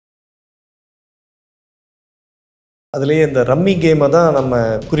அதுலேயே இந்த ரம்மி கேமை தான் நம்ம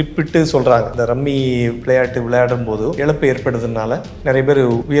குறிப்பிட்டு சொல்கிறாங்க. இந்த ரம்மி விளையாட்டு விளையாடும் போது இழப்பு ஏற்படுறதுனால நிறைய பேர்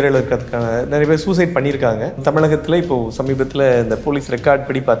உயிரிழக்கிறதுக்கான நிறைய பேர் சூசைட் பண்ணியிருக்காங்க. தமிழகத்தில் இப்போது சமீபத்தில் இந்த போலீஸ் ரெக்கார்ட்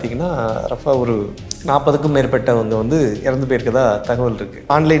படி பார்த்தீங்கன்னா ரஃபாக ஒரு 40க்கும் மேற்பட்டவங்க வந்து இறந்து போயிருக்கதா தகவல் இருக்குது.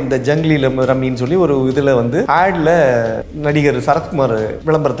 ஆன்லைன் இந்த ஜங்கிலியில் ரம்மின்னு சொல்லி ஒரு இதில் வந்து ஆடில் நடிகர் சரத்குமார்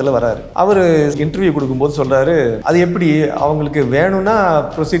விளம்பரத்தில் வராரு. அவர் இன்டர்வியூ கொடுக்கும்போது சொல்கிறாரு, அது எப்படி அவங்களுக்கு வேணும்னா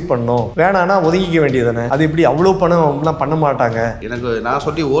ப்ரொசீட் பண்ணணும், வேணான்னா ஒதுங்கிக்க வேண்டியதானே, அது எப்படி அவ்வளோ பணம் பண்ண மாட்டாங்க, எனக்கு நான்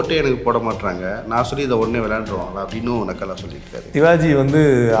சொல்லி ஓட்டே எனக்கு போட மாட்டாங்க, நான் சொல்லி இதை உடனே விளையாண்டுருவாங்களா அப்படின்னு நக்கலா சொல்லியிருக்காரு. சிவாஜி வந்து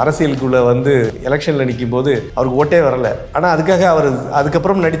அரசியலுக்குள்ள வந்து எலெக்ஷன்ல நிற்கும் போது அவருக்கு ஓட்டே வரல. ஆனால் அதுக்காக அவர்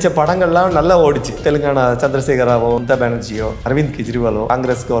அதுக்கப்புறம் நடித்த படங்கள்லாம் நல்லா ஓடிச்சு. தெலுங்கானா சந்திரசேகராவோ, மம்தா பானர்ஜியோ, அரவிந்த் கெஜ்ரிவாலோ,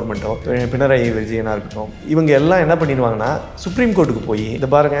 காங்கிரஸ் கவர்மெண்ட்டோ, பினராயி விஜயனா இருக்கட்டும், இவங்க எல்லாம் என்ன பண்ணிடுவாங்கன்னா சுப்ரீம் கோர்ட்டுக்கு போய் இந்த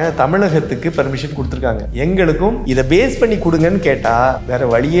பாருங்க தமிழகத்துக்கு பெர்மிஷன் கொடுத்துருக்காங்க, எங்களுக்கும் இதை பேஸ் பண்ணி கொடுங்கன்னு கேட்டா வேற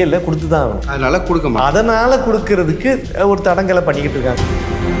வழியே இல்லை, கொடுத்துதான் ஆகணும். அதனால கொடுக்க அதனால கொடுக்கறதுக்கு ஒரு தடங்களை பண்ணிக்கிட்டு இருக்காங்க.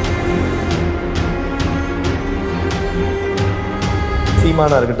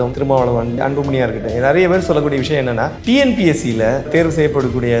 சீமானா இருக்கட்டும், திருமாவளவன், அன்புமணியா இருக்கட்டும், நிறைய பேர் சொல்லக்கூடிய விஷயம் என்னன்னா, டிஎன்பிஎஸ்சியில் தேர்வு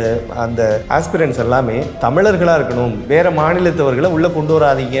செய்யப்படக்கூடிய அந்த ஆஸ்பிரன்ஸ் எல்லாமே தமிழர்களா இருக்கணும், வேற மாநிலத்தவர்களை உள்ள கொண்டு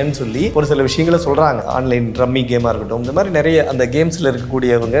வராதீங்கன்னு சொல்லி ஒரு சில விஷயங்களை சொல்றாங்க. ஆன்லைன் ரம்மி கேமா இருக்கட்டும், இந்த மாதிரி நிறைய அந்த கேம்ஸ்ல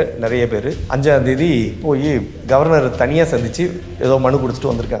இருக்கக்கூடியவங்க நிறைய பேர் 5ஆம் தேதி போய் கவர்னர் தனியா சந்திச்சு ஏதோ மனு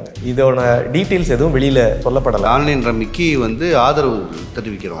கொடுத்துட்டு வந்திருக்காங்க. இதோட டீட்டெயில்ஸ் எதுவும் வெளியில சொல்லப்படல. ஆன்லைன் ரம்மிக்கு வந்து ஆதரவு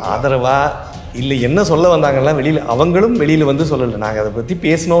தெரிவிக்கிறோம். ஆதரவா இல்லை என்ன சொல்ல வந்தாங்கலாம் வெளியில் அவங்களும் வெளியில் வந்து சொல்லலை. நாங்கள் அதை பற்றி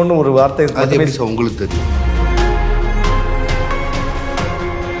பேசணும்னு ஒரு வார்த்தை உங்களுக்கு தெரியும்.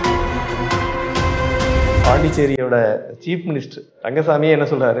 பாண்டிச்சேரியோட சீஃப் மினிஸ்டர் ரங்கசாமியே என்ன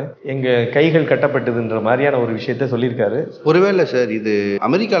சொல்றாரு, எங்க கைகள் கட்டப்பட்டதுன்ற மாதிரியான ஒரு விஷயத்த சொல்லியிருக்காரு. ஒருவேளை சார் இது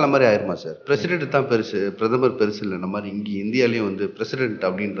அமெரிக்கால மாதிரி ஆயிருமா சார், பிரசிடென்ட் தான் பெருசு, பிரதமர் பெருசு இல்லை, நம்ம மாதிரி இங்கே இந்தியாலேயும் வந்து பிரசிடென்ட்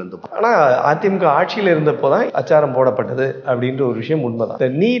அப்படின்றது. ஆனால் அதிமுக ஆட்சியில் இருந்தப்போ தான் அச்சாரம் போடப்பட்டது அப்படின்ற ஒரு விஷயம் உண்மைதான்.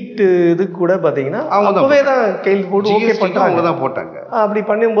 இந்த நீட்டு இது கூட பார்த்தீங்கன்னா அவங்கவே தான் கையில் போட்டு ஓகே பண்ணுறாங்க, அவங்க தான் போட்டாங்க. அப்படி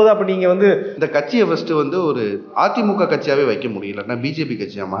பண்ணும்போது அப்போ நீங்கள் வந்து இந்த கட்சியை ஃபர்ஸ்ட் வந்து ஒரு அதிமுக கட்சியாகவே வைக்க முடியலன்னா பிஜேபி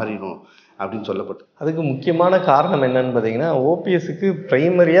கட்சியாக மாறிடும் அப்படின்னு சொல்லப்பட்டு. அதுக்கு முக்கியமான காரணம் என்னன்னு பார்த்தீங்கன்னா, ஓபிஎஸ்க்கு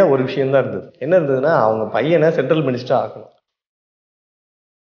பிரைமரியாக ஒரு விஷயம் தான் இருந்தது. என்ன இருந்ததுன்னா, அவங்க பையனை சென்ட்ரல் மினிஸ்டர் ஆக்கணும்.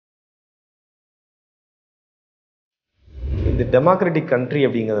 இந்த டெமோக்ராட்டிக் கண்ட்ரி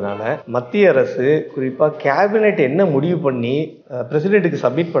அப்படிங்கிறதுனால மத்திய அரசு குறிப்பாக கேபினெட் என்ன முடிவு பண்ணி பிரசிடென்ட்டுக்கு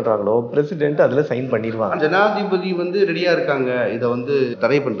சப்மிட் பண்ணுறாங்களோ பிரசிடென்ட் அதில் சைன் பண்ணிடுவாங்க. ஜனாதிபதி வந்து ரெடியாக இருக்காங்க இதை வந்து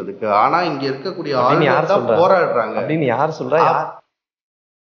தடை பண்ணுறதுக்கு. ஆனால் இங்கே இருக்கக்கூடிய யார் போராடுறாங்க அப்படின்னு யார் சொல்கிறா?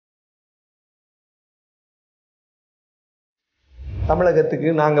 தமிழகத்துக்கு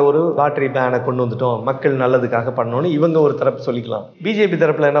நாங்கள் ஒரு லாட்டரி பேனை கொண்டு வந்துட்டோம், மக்கள் நல்லதுக்காக பண்ணோன்னு இவங்க ஒரு தரப்பு சொல்லிக்கலாம். பிஜேபி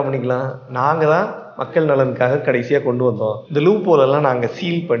தரப்பில் என்ன பண்ணிக்கலாம், நாங்கள் தான் மக்கள் நலனுக்காக கடைசியாக கொண்டு வந்தோம், இந்த லூப் ஹோலெல்லாம் நாங்கள்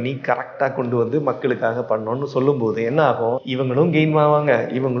சீல் பண்ணி கரெக்டாக கொண்டு வந்து மக்களுக்காக பண்ணோன்னு சொல்லும்போது என்ன ஆகும், இவங்களும் கெயின் ஆவாங்க,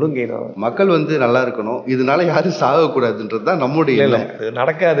 இவங்களும் கெயின் ஆவாங்க. மக்கள் வந்து நல்லா இருக்கணும், இதனால யாரும் சாகக்கூடாதுன்றது தான் நம்முடைய இல்லை.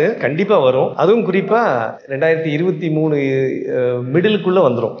 நடக்காது, கண்டிப்பாக வரும். அதுவும் குறிப்பாக 2023 மிடிலுக்குள்ளே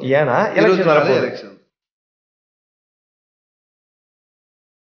வந்துடும். ஏன்னா எலெக்ஷன் வரப்போகுது.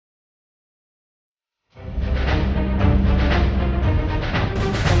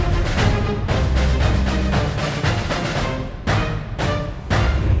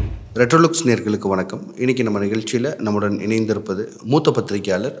 ரெட்ரோலுக்ஸ் நேயர்களுக்கு வணக்கம். இன்றைக்கி நம்ம நிகழ்ச்சியில் நம்முடன் இணைந்திருப்பது மூத்த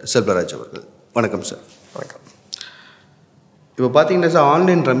பத்திரிகையாளர் செல்வராஜ் அவர்கள். வணக்கம் சார். வணக்கம். இப்போ பார்த்தீங்கன்னா சார்,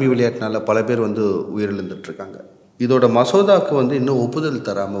 ஆன்லைன் ரம்மி விளையாட்டினால பல பேர் வந்து உயிரிழந்துட்டுருக்காங்க. இதோட மசோதாவுக்கு வந்து இன்னும் ஒப்புதல்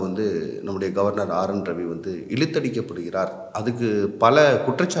தராமல் வந்து நம்முடைய கவர்னர் ஆர்.என். ரவி வந்து இழுத்தடிக்கப்படுகிறார். அதுக்கு பல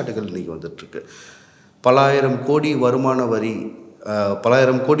குற்றச்சாட்டுகள் இன்றைக்கி வந்துட்டுருக்கு. பல ஆயிரம் கோடி வருமான வரி, பல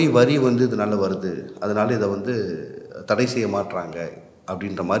ஆயிரம் கோடி வரி வந்து இதனால் வருது, அதனால் இதை வந்து தடை செய்ய மாட்டுறாங்க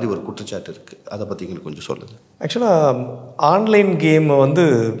அப்படின்ற மாதிரி ஒரு குற்றச்சாட்டு இருக்குது. அதை பற்றி எங்களுக்கு கொஞ்சம் சொல்லுங்கள். ஆக்சுவலாக ஆன்லைன் கேமை வந்து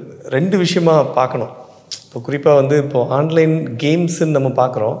 2 விஷயமாக பார்க்கணும். இப்போ குறிப்பாக வந்து இப்போது ஆன்லைன் கேம்ஸுன்னு நம்ம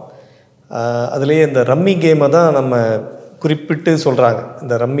பார்க்குறோம். அதுலேயே இந்த ரம்மி கேமை தான் நம்ம குறிப்பிட்டு சொல்கிறாங்க.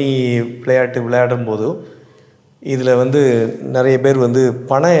 இந்த ரம்மி விளையாட்டு விளையாடும் போது இதில் வந்து நிறைய பேர் வந்து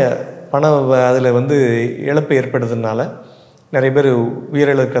பணம் அதில் வந்து இழப்பு ஏற்படுறதுனால நிறைய பேர்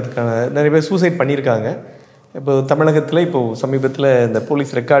உயிரிழக்கிறதுக்கான நிறைய பேர் சூசைட் பண்ணியிருக்காங்க. இப்போ தமிழகத்தில் இப்போது சமீபத்தில் இந்த போலீஸ்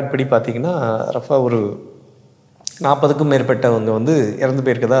ரெக்கார்ட் படி பார்த்திங்கன்னா ரஃபாக ஒரு 40க்கும் மேற்பட்டவங்க வந்து இறந்து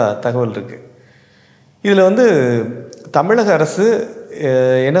போயிருக்கதா தகவல் இருக்குது. இதில் வந்து தமிழக அரசு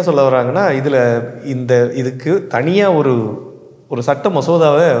என்ன சொல்ல வராங்கன்னா, இதுக்கு தனியாக ஒரு சட்ட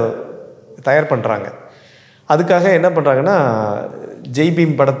மசோதாவை தயார் பண்ணுறாங்க. அதுக்காக என்ன பண்ணுறாங்கன்னா,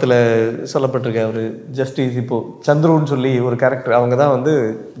 ஜெய்பீம் படத்தில் சொல்லப்பட்டிருக்க ஒரு ஜஸ்டிஸ், இப்போது சந்துருன்னு சொல்லி ஒரு கேரக்டர், அவங்க தான் வந்து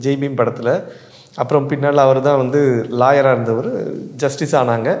ஜெய்பீம் படத்தில் அப்புறம் பின்னால் அவர் தான் வந்து லாயராக இருந்தவர் ஜஸ்டிஸ்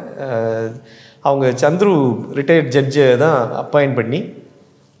ஆனாங்க. அவங்க சந்துரு ரிட்டையர்ட் ஜட்ஜை தான் அப்பாயிண்ட் பண்ணி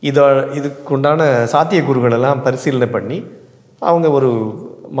இதுக்குண்டான சாத்தியக்கூறுகளெல்லாம் பரிசீலனை பண்ணி அவங்க ஒரு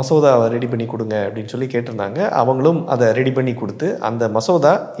மசோதாவை ரெடி பண்ணி கொடுங்க அப்படின்னு சொல்லி கேட்டிருந்தாங்க. அவங்களும் அதை ரெடி பண்ணி கொடுத்து அந்த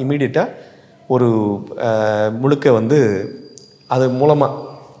மசோதா இமீடியட்டாக ஒரு முழுக்க வந்து அது மூலமாக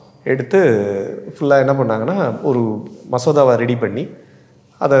எடுத்து ஃபுல்லாக என்ன பண்ணாங்கன்னா ஒரு மசோதாவை ரெடி பண்ணி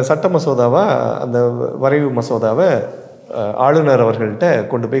அதை சட்ட மசோதாவாக அந்த வரைவு மசோதாவை ஆளுநர் அவர்கள்ட்ட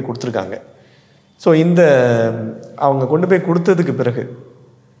கொண்டு போய் கொடுத்துருக்காங்க. ஸோ அவங்க கொண்டு போய் கொடுத்ததுக்கு பிறகு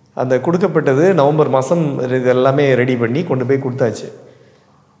அந்த கொடுக்கப்பட்டது நவம்பர் மாதம் இது எல்லாமே ரெடி பண்ணி கொண்டு போய் கொடுத்தாச்சு.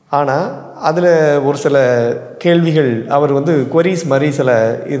 ஆனால் அதில் ஒரு சில கேள்விகள் அவர் வந்து கொரீஸ் மாதிரி சில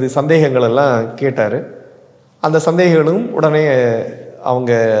சந்தேகங்கள் எல்லாம் கேட்டார். அந்த சந்தேகங்களும் உடனே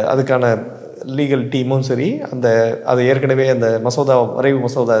அவங்க அதுக்கான லீகல் டீமும் சரி அதை ஏற்கனவே அந்த வரைவு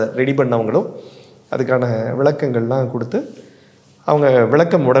மசோதா ரெடி பண்ணவங்களும் அதுக்கான விளக்கங்கள்லாம் கொடுத்து அவங்க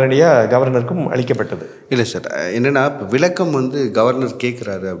விளக்கம் உடனடியாக கவர்னருக்கும் அளிக்கப்பட்டது. இல்லை சார், என்னென்னா இப்போ விளக்கம் வந்து கவர்னர்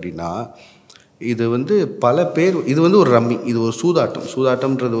கேட்குறாரு அப்படின்னா இது வந்து பல பேர் இது வந்து ஒரு ரம்மி, இது ஒரு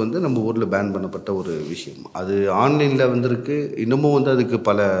சூதாட்டம்ன்றது வந்து நம்ம ஊரில் பேன் பண்ணப்பட்ட ஒரு விஷயம். அது ஆன்லைனில் வந்துருக்கு, இன்னமும் வந்து அதுக்கு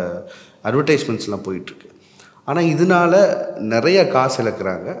பல அட்வர்டைஸ்மெண்ட்ஸ்லாம் போயிட்டுருக்கு. ஆனால் இதனால் நிறைய காசு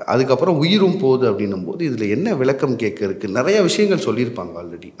இழக்கிறாங்க, அதுக்கப்புறம் உயிரும் போகுது அப்படின்னும் போது இதில் என்ன விளக்கம் கேட்கறதுக்கு நிறைய விஷயங்கள் சொல்லியிருப்பாங்க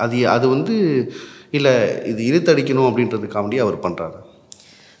ஆல்ரெடி. அது வந்து இல்லை இது இழுத்தடிக்கணும் அப்படின்றதுக்காண்டி அவர் பண்ணுறாரு.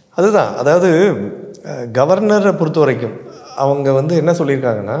 அதுதான், அதாவது கவர்னரை பொறுத்த வரைக்கும் அவங்க வந்து என்ன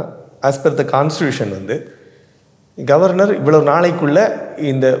சொல்லியிருக்காங்கன்னா, ஆஸ் பர் த கான்ஸ்டியூஷன் வந்து கவர்னர் இவ்வளோ நாளைக்குள்ளே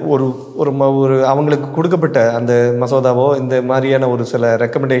இந்த ஒரு அவங்களுக்கு கொடுக்கப்பட்ட அந்த மசோதாவோ இந்த மாதிரியான ஒரு சில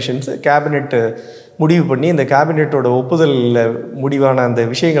ரெக்கமெண்டேஷன்ஸ் கேபினெட் முடிவு பண்ணி இந்த கேபினெட்டோட ஒப்புதலில் முடிவான அந்த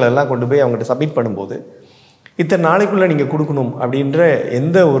விஷயங்களெல்லாம் கொண்டு போய் அவங்ககிட்ட சப்மிட் பண்ணும்போது இத்தனை நாளைக்குள்ளே நீங்கள் கொடுக்கணும் அப்படின்ற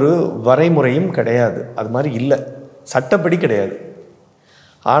எந்த ஒரு வரைமுறையும் கிடையாது. அது மாதிரி இல்லை, சட்டப்படி கிடையாது.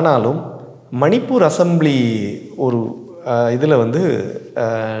 ஆனாலும் மணிப்பூர் அசம்பிளி ஒரு இதில் வந்து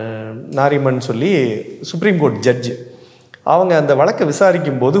நாரிமன் சொல்லி சுப்ரீம் கோர்ட் ஜட்ஜு அவங்க அந்த வழக்கை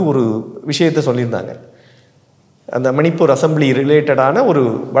விசாரிக்கும் போது ஒரு விஷயத்தை சொல்லியிருந்தாங்க. அந்த மணிப்பூர் அசம்பிளி ரிலேட்டடான ஒரு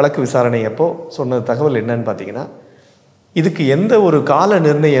வழக்கு விசாரணை அப்போ சொன்ன தகவல் என்னன்னு பார்த்தீங்கன்னா, இதுக்கு எந்த ஒரு கால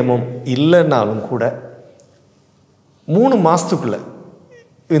நிர்ணயமும் இல்லைன்னாலும் கூட 3 மாதத்துக்குள்ளே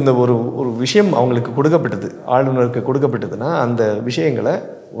இந்த ஒரு விஷயம் அவங்களுக்கு கொடுக்கப்பட்டது, ஆளுநருக்கு கொடுக்கப்பட்டதுன்னா அந்த விஷயங்களை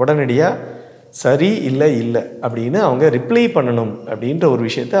உடனடியாக சரி இல்லை அப்படின்னு அவங்க ரிப்ளை பண்ணணும் அப்படின்ற ஒரு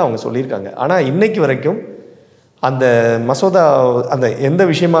விஷயத்தை அவங்க சொல்லியிருக்காங்க. ஆனால் இன்னைக்கு வரைக்கும் அந்த மசோதா அந்த எந்த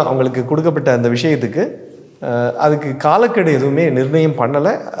விஷயமா அவங்களுக்கு கொடுக்கப்பட்ட அந்த விஷயத்துக்கு அதுக்கு காலக்கெடு எதுவுமே நிர்ணயம்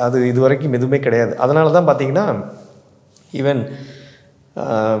பண்ணலை. அது இது வரைக்கும் எதுவுமே கிடையாது. அதனால தான் பார்த்திங்கன்னா ஈவன்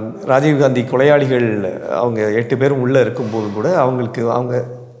ராஜீவ்காந்தி கொலையாளிகள் அவங்க 8 பேரும் உள்ளே இருக்கும்போது கூட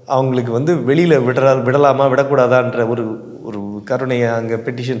அவங்களுக்கு வந்து வெளியில் விடலாமா விடக்கூடாதான்ற ஒரு கருணையை அங்கே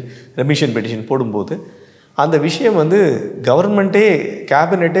ரெமிஷன் பெட்டிஷன் போடும்போது அந்த விஷயம் வந்து கவர்மெண்ட்டே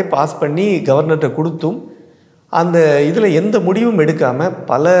கேபினெட்டே பாஸ் பண்ணி கவர்னர்கிட்ட கொடுத்தும் அந்த இதில் எந்த முடிவும் எடுக்காமல்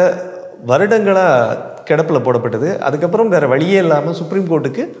பல வருடங்களாக கிடப்பில் போடப்பட்டது. அதுக்கப்புறம் வேறு வழியே இல்லாமல் சுப்ரீம்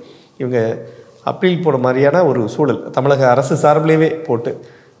கோர்ட்டுக்கு இவங்க அப்பீல் போட மாதிரியான ஒரு சூழல் தமிழக அரசு சார்பிலேயே போட்டு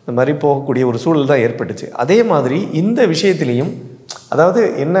இந்த மாதிரி போகக்கூடிய ஒரு சூழல் தான் ஏற்பட்டுச்சு. அதே மாதிரி இந்த விஷயத்துலேயும் அதாவது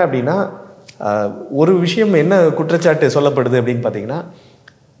என்ன அப்படின்னா, ஒரு விஷயம் என்ன குற்றச்சாட்டு சொல்லப்படுது அப்படின்னு பார்த்தீங்கன்னா,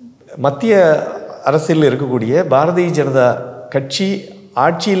 மத்திய அரசில் இருக்கக்கூடிய பாரதிய ஜனதா கட்சி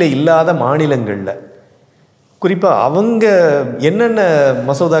ஆட்சியில் இல்லாத மாநிலங்களில் குறிப்பாக அவங்க என்னென்ன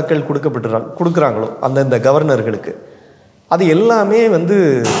மசோதாக்கள் கொடுக்குறாங்களோ அந்தந்த கவர்னர்களுக்கு அது எல்லாமே வந்து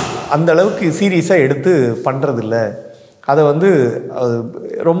அந்த அளவுக்கு சீரியஸாக எடுத்து பண்ணுறதில்ல, அதை வந்து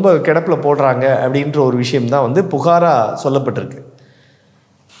ரொம்ப கிடப்பில் போடுறாங்க அப்படின்ற ஒரு விஷயம்தான் வந்து புகாராக சொல்லப்பட்டிருக்கு.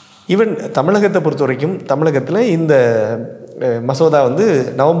 ஈவன் தமிழகத்தை பொறுத்த வரைக்கும் தமிழகத்தில் இந்த மசோதா வந்து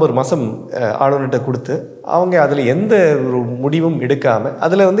நவம்பர் மாதம் ஆளுநர்கிட்ட கொடுத்து அவங்க அதில் எந்த ஒரு முடிவும் எடுக்காமல்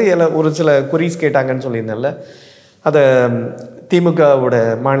அதில் வந்து ஒரு சில குரீஸ் கேட்டாங்கன்னு சொல்லியிருந்தேன்ல, அதை திமுகவோட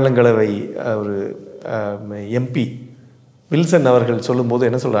மாநிலங்களவை ஒரு எம்பி வில்சன் அவர்கள் சொல்லும்போது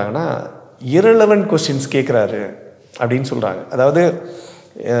என்ன சொல்கிறாங்கன்னா, இரலவென்ட் கொஸ்டின்ஸ் கேட்குறாரு அப்படின்னு சொல்கிறாங்க. அதாவது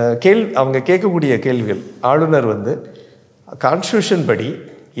அவங்க கேட்கக்கூடிய கேள்விகள் ஆளுநர் வந்து கான்ஸ்டியூஷன் படி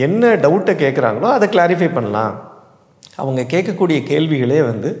என்ன டவுட்டை கேட்குறாங்களோ அதை கிளாரிஃபை பண்ணலாம். அவங்க கேட்கக்கூடிய கேள்விகளே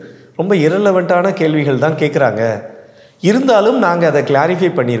வந்து ரொம்ப இரலவெண்ட்டான கேள்விகள் தான் கேட்குறாங்க, இருந்தாலும் நாங்கள் அதை கிளாரிஃபை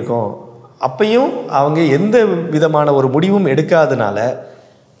பண்ணியிருக்கோம். அப்பையும் அவங்க எந்த விதமான ஒரு முடிவும் எடுக்காதனால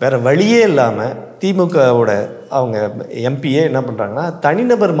வேறு வழியே இல்லாமல் திமுகவோட அவங்க எம்பியே என்ன பண்ணுறாங்கன்னா,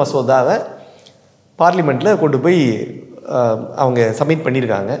 தனிநபர் மசோதாவை பார்லிமெண்ட்டில் கொண்டு போய் அவங்க சப்மிட்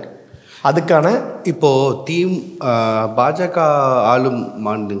பண்ணியிருக்காங்க. அதுக்கான இப்போது பாஜக ஆளும்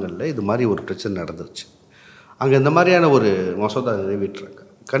மாநிலங்களில் இது மாதிரி ஒரு பிரச்சனை நடந்துருச்சு. அங்கே இந்த மாதிரியான ஒரு மசோதா நிறைவேற்றுறாங்க.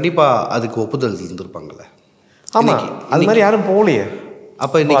 கண்டிப்பாக அதுக்கு ஒப்புதல் இருந்திருப்பாங்கள்ல. ஆமாம், அது மாதிரி யாரும் போகலையே.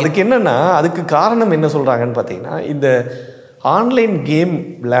 அப்போ அதுக்கு என்னென்னா, அதுக்கு காரணம் என்ன சொல்கிறாங்கன்னு பார்த்தீங்கன்னா, இந்த ஆன்லைன் கேம்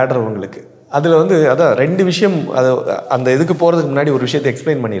விளையாடுறவங்களுக்கு அதில் வந்து அதான் 2 விஷயம். அது அந்த இதுக்கு போகிறதுக்கு முன்னாடி ஒரு விஷயத்தை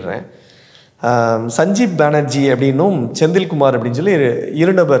எக்ஸ்பிளைன் பண்ணிடுறேன். சஞ்சீப் பானர்ஜி அப்படின்னும் செந்தில்குமார் அப்படின்னு சொல்லி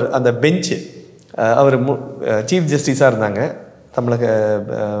 2 நபர் அந்த பெஞ்சு, அவர் சீஃப் ஜஸ்டிஸாக இருந்தாங்க தமிழக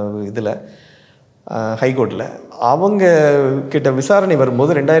இதில் ஹைகோர்ட்டில். அவங்க கிட்ட விசாரணை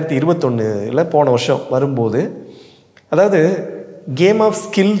வரும்போது 2021 போன வருஷம் வரும்போது, அதாவது கேம் ஆஃப்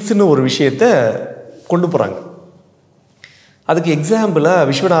ஸ்கில்ஸ்னு ஒரு விஷயத்தை கொண்டு போகிறாங்க. அதுக்கு எக்ஸாம்பிளாக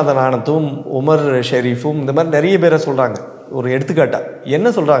விஸ்வநாதன் ஆனந்தும் உமர் ஷெரீஃபும் இந்த மாதிரி நிறைய பேரை சொல்கிறாங்க. ஒரு எடுத்துக்காட்டாக என்ன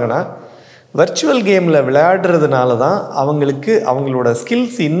சொல்கிறாங்கன்னா, வர்ச்சுவல் கேமில் விளையாடுறதுனால தான் அவங்களுக்கு அவங்களோட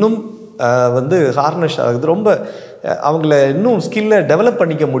ஸ்கில்ஸ் இன்னும் வந்து ஹார்னஷ் ஆகுது, ரொம்ப அவங்கள இன்னும் ஸ்கில்லை டெவலப்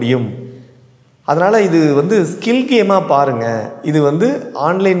பண்ணிக்க முடியும். அதனால் இது வந்து ஸ்கில் கேமாக பாருங்கள், இது வந்து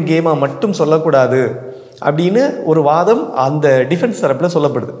ஆன்லைன் கேமாக மட்டும் சொல்லக்கூடாது அப்படின்னு ஒரு வாதம் அந்த டிஃபென்ஸ் தரப்பில்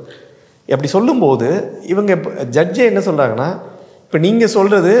சொல்லப்படுது. அப்படி சொல்லும்போது இவங்க ஜட்ஜே என்ன சொல்கிறாங்கன்னா, இப்போ நீங்கள்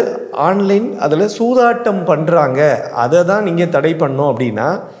சொல்கிறது ஆன்லைன் அதில் சூதாட்டம் பண்ணுறாங்க, அதை தான் நீங்கள் தடை பண்ணோம் அப்படின்னா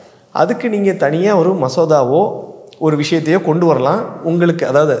அதுக்கு நீங்கள் தனியாக ஒரு மசோதாவோ ஒரு விஷயத்தையோ கொண்டு வரலாம். உங்களுக்கு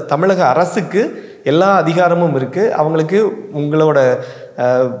அதாவது தமிழக அரசுக்கு எல்லா அதிகாரமும் இருக்குது. அவங்களுக்கு உங்களோட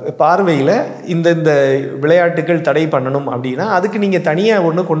பார்வையில் இந்த விளையாட்டுகள் தடை பண்ணணும் அப்படின்னா அதுக்கு நீங்கள் தனியாக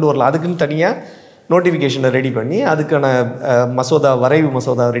ஒன்று கொண்டு வரலாம். அதுக்குன்னு தனியாக நோட்டிஃபிகேஷனை ரெடி பண்ணி அதுக்கான மசோதா வரைவு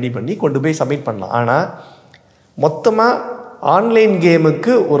மசோதா ரெடி பண்ணி கொண்டு போய் சப்மிட் பண்ணலாம். ஆனால் மொத்தமாக ஆன்லைன்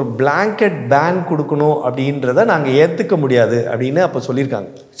கேமுக்கு ஒரு பிளாங்கெட் பேன் கொடுக்கணும் அப்படின்றத நாங்கள் ஏற்றுக்க முடியாது அப்படின்னு அப்போ சொல்லியிருக்காங்க.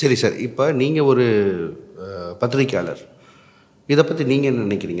 சரி சார், இப்போ நீங்கள் ஒரு பத்திரிக்கையாளர், இதை பற்றி நீங்கள் என்ன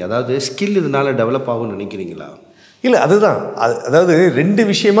நினைக்கிறீங்க? அதாவது ஸ்கில் இதனால் டெவலப் ஆகும்னு நினைக்கிறீங்களா? இல்லை, அதுதான் அதாவது 2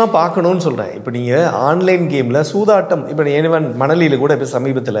 விஷயமா பார்க்கணுன்னு சொல்கிறேன். இப்போ நீங்கள் ஆன்லைன் கேமில் சூதாட்டம், இப்போ ஏன் மணலியில் கூட இப்போ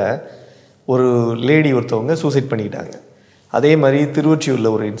சமீபத்தில் ஒரு லேடி ஒருத்தவங்க சூசைட் பண்ணிக்கிட்டாங்க. அதே மாதிரி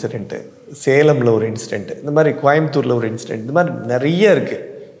திருவொற்றியூரில் ஒரு இன்சிடெண்ட்டு, சேலமில் ஒரு இன்சிடெண்ட்டு, இந்த மாதிரி கோயம்புத்தூரில் ஒரு இன்சிடெண்ட், இந்த மாதிரி நிறைய இருக்குது.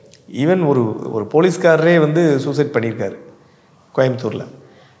 ஈவன் ஒரு போலீஸ்காரரே வந்து சூசைட் பண்ணியிருக்காரு கோயம்புத்தூரில்.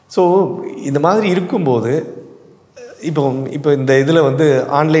 ஸோ இந்த மாதிரி இருக்கும்போது இப்போ இந்த இதில் வந்து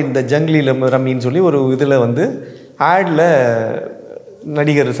ஆன்லைன் இந்த ஜங்கிலியில் ரம்மின்னு சொல்லி ஒரு இதில் வந்து ஆடில்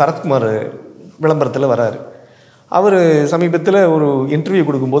நடிகர் சரத்குமார் விளம்பரத்தில் வராரு. அவர் சமீபத்தில் ஒரு இன்டர்வியூ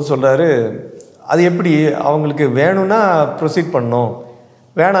கொடுக்கும்போது சொல்கிறாரு, அது எப்படி அவங்களுக்கு வேணும்னா ப்ரொசீட் பண்ணணும்,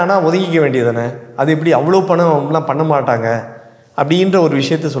 வேணான்னா ஒதுக்கிக்க வேண்டியதானே, அது எப்படி அவ்வளோ பணம்லாம் பண்ண மாட்டாங்க அப்படின்ற ஒரு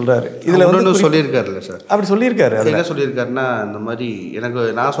விஷயத்த சொல்கிறாரு. இதில் வந்து சொல்லியிருக்காருல்ல சார், அப்படி சொல்லியிருக்காரு. அது என்ன சொல்லியிருக்காருன்னா, இந்த மாதிரி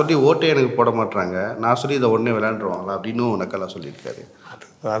நான் சொல்லி ஓட்டே எனக்கு போட மாட்டாங்க, நான் சொல்லி இதை உடனே விளையாண்டுருவாங்களா அப்படின்னு நக்கலாக சொல்லியிருக்காரு.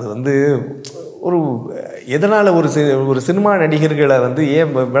 அது வந்து ஒரு எதனால் ஒரு சினிமா நடிகர்களை வந்து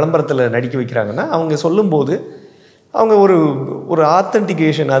ஏன் விளம்பரத்தில் நடிக்க வைக்கிறாங்கன்னா, அவங்க சொல்லும்போது அவங்க ஒரு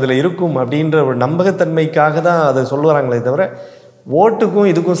ஆத்தென்டிகேஷன் அதில் இருக்கும் அப்படின்ற ஒரு நம்பகத்தன்மைக்காக தான் அதை சொல்லுறாங்களே தவிர ஓட்டுக்கும்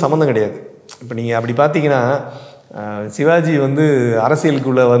இதுக்கும் சம்மந்தம் கிடையாது. இப்போ நீங்கள் அப்படி பார்த்தீங்கன்னா, சிவாஜி வந்து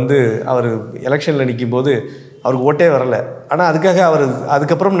அரசியலுக்குள்ளே வந்து அவர் எலெக்ஷனில் நிற்கும்போது அவருக்கு ஓட்டே வரலை, ஆனால் அதுக்காக அவர்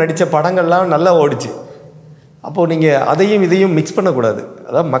அதுக்கப்புறம் நடித்த படங்கள்லாம் நல்லா ஓடிச்சு. அப்போது நீங்கள் அதையும் இதையும் மிக்ஸ் பண்ணக்கூடாது.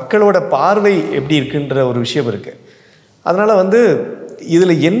 அதாவது மக்களோட பார்வை எப்படி இருக்குன்ற ஒரு விஷயம் இருக்குது. அதனால் வந்து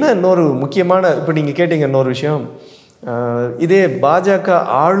இதில் என்ன இன்னொரு முக்கியமான, இப்போ நீங்கள் கேட்டீங்க இன்னொரு விஷயம், இதே பாஜக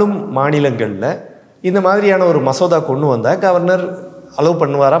ஆளும் மாநிலங்களில் இந்த மாதிரியான ஒரு மசோதா கொண்டு வந்தால் கவர்னர் அலோவ்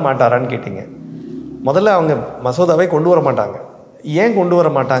பண்ணுவாரா மாட்டாரான்னு கேட்டிங்க. முதல்ல அவங்க மசோதாவை கொண்டு வர மாட்டாங்க. ஏன் கொண்டு வர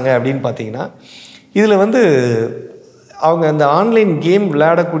மாட்டாங்க அப்படின்னு பார்த்தீங்கன்னா, இதில் வந்து அவங்க அந்த ஆன்லைன் கேம்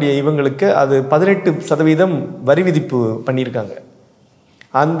விளையாடக்கூடிய இவங்களுக்கு அது 18% வரி விதிப்பு பண்ணியிருக்காங்க.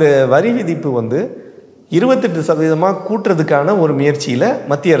 அந்த வரி விதிப்பு வந்து 28% கூட்டுறதுக்கான ஒரு முயற்சியில்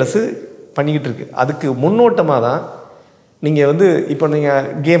மத்திய அரசு பண்ணிக்கிட்டு இருக்கு. அதுக்கு முன்னோட்டமாக தான் நீங்கள் வந்து இப்போ நீங்கள்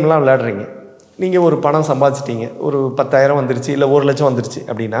கேம்லாம் விளையாடுறீங்க, நீங்கள் ஒரு பணம் சம்பாதிச்சிட்டீங்க, ஒரு 10,000 வந்துருச்சு, இல்லை 1 லட்சம் வந்துருச்சு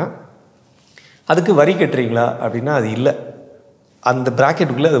அப்படின்னா அதுக்கு வரி கட்டுறீங்களா அப்படின்னா அது இல்லை, அந்த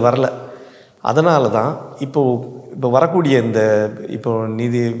ப்ராக்கெட்டுக்குள்ளே அது வரல. அதனால தான் இப்போ வரக்கூடிய இந்த இப்போ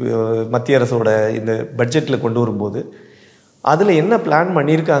மத்திய அரசோட இந்த பட்ஜெட்டில் கொண்டு வரும்போது அதில் என்ன பிளான்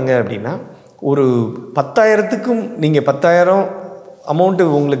பண்ணியிருக்காங்க அப்படின்னா, ஒரு 10,000க்கும் நீங்கள் 10,000 அமௌண்ட்டு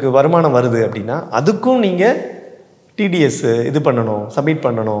உங்களுக்கு வருமானம் வருது அப்படின்னா அதுக்கும் நீங்கள் டிடிஎஸ் இது பண்ணணும், சப்மிட்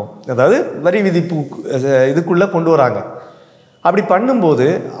பண்ணணும், அதாவது வரி விதிப்பு இதுக்குள்ளே கொண்டு வராங்க. அப்படி பண்ணும்போது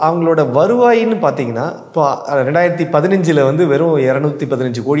அவங்களோட வருவாயின்னு பார்த்தீங்கன்னா, இப்போ 2015 வந்து வெறும்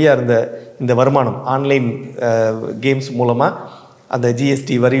 215 கோடியாக இருந்த இந்த வருமானம் ஆன்லைன் கேம்ஸ் மூலமாக அந்த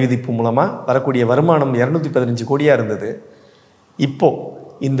ஜிஎஸ்டி வரி விதிப்பு மூலமாக வரக்கூடிய வருமானம் 215 கோடியாக இருந்தது. இப்போது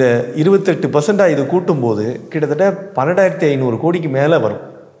இந்த 28% இது கூட்டும்போது கிட்டத்தட்ட 12,500 கோடிக்கு மேலே வரும்.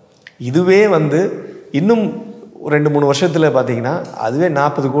 இதுவே வந்து இன்னும் 2-3 வருஷத்தில் பார்த்தீங்கன்னா அதுவே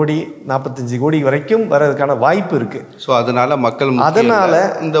 40 கோடி 45 கோடி வரைக்கும் வர்றதுக்கான வாய்ப்பு இருக்குது. ஸோ அதனால் மக்கள் அதனால்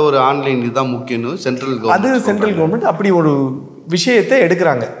இந்த ஒரு ஆன்லைன் இதுதான் முக்கியம்னு சென்ட்ரல் கவர்மெண்ட் அப்படி ஒரு விஷயத்தை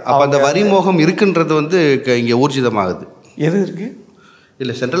எடுக்கிறாங்க. அப்போ அந்த வரிமோகம் இருக்குன்றது வந்து இங்கே ஊர்ஜிதமாகுது. எது இருக்குது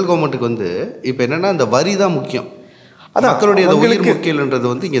இல்லை, சென்ட்ரல் கவர்மெண்ட்டுக்கு வந்து இப்போ என்னென்னா அந்த வரி தான் முக்கியம், மக்களுடைய உயிர் முக்கியன்றது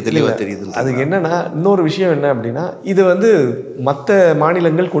வந்து இங்கே தெளிவாக தெரியுது. அதுக்கு என்னென்னா இன்னொரு விஷயம் என்ன அப்படின்னா, இது வந்து மற்ற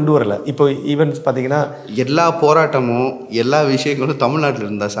மாநிலங்கள் கொண்டு வரல. இப்போ ஈவென்ட்ஸ் பார்த்தீங்கன்னா எல்லா போராட்டமும் எல்லா விஷயங்களும் தமிழ்நாட்டில்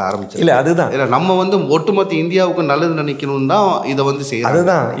இருந்தால் ஆரம்பிச்சு இல்லை, அதுதான் இல்லை நம்ம வந்து ஒட்டுமொத்த இந்தியாவுக்கு நல்லது நினைக்கணும் தான் இதை வந்து செய்யணும்.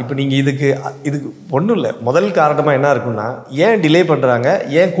 அதுதான் இப்போ நீங்கள் இதுக்கு ஒன்றும் இல்லை. முதல் காரணமாக என்ன இருக்குன்னா, ஏன் டிலே பண்ணுறாங்க,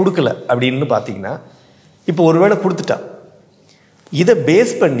 ஏன் கொடுக்கல அப்படின்னு பார்த்தீங்கன்னா, இப்போ ஒருவேளை கொடுத்துட்டா இதை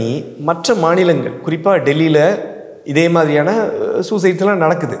பேஸ் பண்ணி மற்ற மாநிலங்கள் குறிப்பாக டெல்லியில் இதே மாதிரியான சூசைட்ஸ்லாம்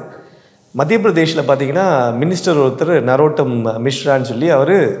நடக்குது. மத்திய பிரதேஷில் பார்த்தீங்கன்னா மினிஸ்டர் ஒருத்தர் நரோட்டம் மிஸ்ரான்னு சொல்லி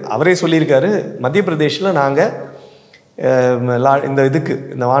அவரே சொல்லியிருக்காரு, மத்திய பிரதேஷில் நாங்கள்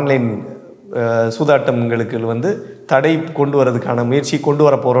இந்த ஆன்லைன் சூதாட்டங்களுக்கு வந்து தடை கொண்டு வரதுக்கான முயற்சி கொண்டு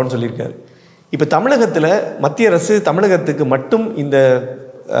வர போகிறோன்னு சொல்லியிருக்காரு. இப்போ தமிழகத்தில் மத்திய அரசு தமிழகத்துக்கு மட்டும் இந்த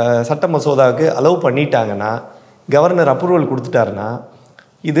சட்ட மசோதாவுக்கு அலோவ் பண்ணிட்டாங்கன்னா, கவர்னர் அப்ரூவல் கொடுத்துட்டாருன்னா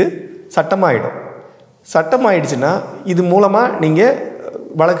இது சட்டமாயிடுச்சுன்னா இது மூலமாக நீங்கள்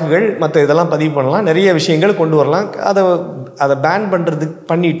வழக்குகள் மற்ற இதெல்லாம் பதிவு பண்ணலாம், நிறைய விஷயங்கள் கொண்டு வரலாம். அதை பேன் பண்ணுறதுக்கு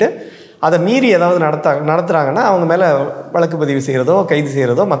பண்ணிவிட்டு அதை மீறி ஏதாவது நடத்துகிறாங்கன்னா அவங்க மேலே வழக்கு பதிவு செய்கிறதோ கைது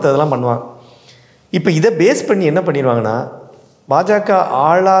செய்கிறதோ மற்ற இதெல்லாம் பண்ணுவாங்க. இப்போ இதை பேஸ் பண்ணி என்ன பண்ணிடுவாங்கன்னா,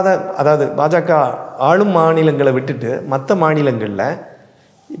 பாஜக ஆளும் மாநிலங்களை விட்டுட்டு மற்ற மாநிலங்களில்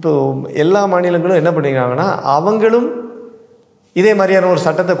இப்போது எல்லா மாநிலங்களும் என்ன பண்ணியிருக்காங்கன்னா, அவங்களும் இதே மாதிரியான ஒரு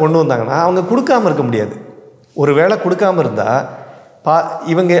சட்டத்தை கொண்டு வந்தாங்கன்னா அவங்க கொடுக்காமல் இருக்க முடியாது. ஒரு வேளை கொடுக்காமல் இருந்தால்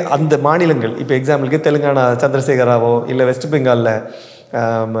இவங்க அந்த மாநிலங்கள், இப்போ எக்ஸாம்பிளுக்கு தெலுங்கானா சந்திரசேகர ராவோ, இல்லை வெஸ்ட் பெங்காலில்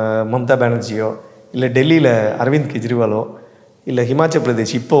மம்தா பானர்ஜியோ, இல்லை டெல்லியில் அரவிந்த் கெஜ்ரிவாலோ, இல்லை ஹிமாச்சல்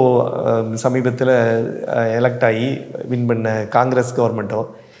பிரதேஷ் இப்போது சமீபத்தில் எலெக்ட் ஆகி வின் பண்ண காங்கிரஸ் கவர்மெண்ட்டோ,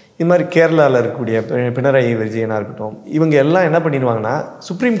 இது மாதிரி கேரளாவில் இருக்கக்கூடிய பினராயி விஜயனாக இருக்கட்டும், இவங்க எல்லாம் என்ன பண்ணிடுவாங்கன்னா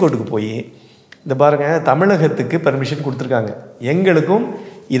சுப்ரீம் கோர்ட்டுக்கு போய் இந்த பாருங்கள் தமிழகத்துக்கு பெர்மிஷன் கொடுத்துருக்காங்க, எங்களுக்கும்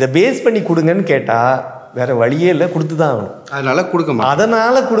இதை பேஸ் பண்ணி கொடுங்கன்னு கேட்டால் வேறு வழியே இல்லை, கொடுத்து தான் ஆகணும்.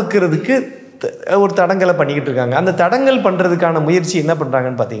 அதனால் கொடுக்கறதுக்கு ஒரு தடங்கலை பண்ணிக்கிட்டு இருக்காங்க. அந்த தடங்கல் பண்ணுறதுக்கான முயற்சி என்ன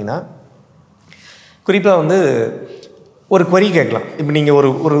பண்ணுறாங்கன்னு பார்த்தீங்கன்னா, குறிப்பாக வந்து ஒரு query கேட்கலாம். இப்போ நீங்கள்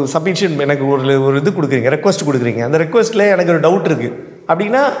ஒரு சப்மிஷன் எனக்கு ஒரு இது கொடுக்குறீங்க, ரெக்வஸ்ட் கொடுக்குறீங்க, அந்த ரெக்வஸ்ட்டில் எனக்கு ஒரு டவுட் இருக்குது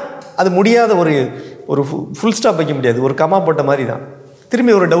அப்படின்னா அது முடியாத ஒரு ஃபுல் ஸ்டாப் வைக்க முடியாது, ஒரு கமா போட்ட மாதிரி தான்.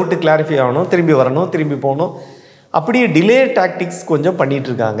 திரும்பி ஒரு டவுட்டு கிளாரிஃபை ஆகணும், திரும்பி வரணும், திரும்பி போகணும். அப்படியே டிலே டாக்டிக்ஸ் கொஞ்சம்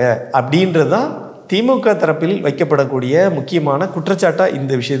பண்ணிகிட்ருக்காங்க அப்படின்றது தான் திமுக தரப்பில் வைக்கப்படக்கூடிய முக்கியமான குற்றச்சாட்டாக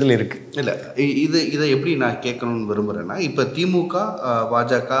இந்த விஷயத்தில் இருக்குது. இல்லை, இதை எப்படி நான் கேட்கணும்னு விரும்புகிறேன்னா, இப்போ திமுக,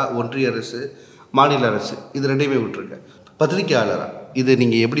 பாஜக, ஒன்றிய அரசு, மாநில அரசு இது ரெண்டையுமே விட்டுருக்கேன். பத்திரிகையாளராக இது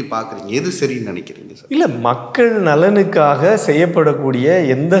நீங்கள் எப்படி பார்க்குறீங்க, எது சரின்னு நினைக்கிறீங்க சார்? இல்லை, மக்கள் நலனுக்காக செய்யப்படக்கூடிய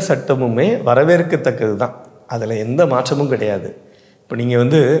எந்த சட்டமுமே வரவேற்கத்தக்கது தான், அதில் எந்த மாற்றமும் கிடையாது. இப்போ நீங்கள்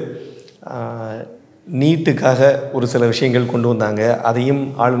வந்து நீட்டுக்காக ஒரு சில விஷயங்கள் கொண்டு வந்தாங்க, அதையும்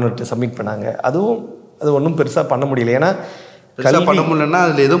ஆளுநர்கிட்ட சப்மிட் பண்ணாங்க. அது ஒன்றும் பெருசாக பண்ண முடியல. ஏன்னா பண்ண முடியலன்னா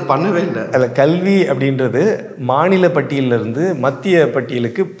அதில் எதுவும் பண்ணவே இல்லை. அதில் கல்வி அப்படின்றது மாநில பட்டியலிருந்து மத்திய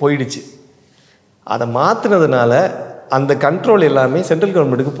பட்டியலுக்கு போயிடுச்சு. அதை மாற்றினதுனால அந்த கண்ட்ரோல் எல்லாமே சென்ட்ரல்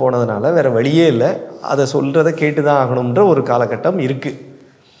கவர்மெண்ட்டுக்கு போனதுனால வேறு வழியே இல்லை, அதை சொல்கிறத கேட்டு தான் ஆகணுன்ற ஒரு காலகட்டம் இருக்குது.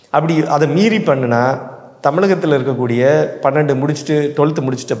 அப்படி அதை மீறி பண்ணுனா தமிழகத்தில் இருக்கக்கூடிய 12 முடிச்சுட்டு 12th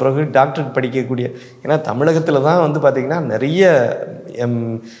முடிச்சிட்ட பிறகு டாக்டருக்கு படிக்கக்கூடிய, ஏன்னா தமிழகத்தில் தான் வந்து பார்த்திங்கன்னா நிறைய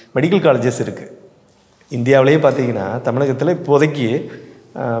மெடிக்கல் காலேஜஸ் இருக்குது. இந்தியாவிலேயே பார்த்திங்கன்னா தமிழகத்தில் இப்போதைக்கு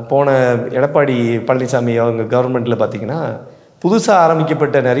போன எடப்பாடி பழனிசாமி அவங்க கவர்மெண்ட்டில் பார்த்திங்கன்னா புதுசாக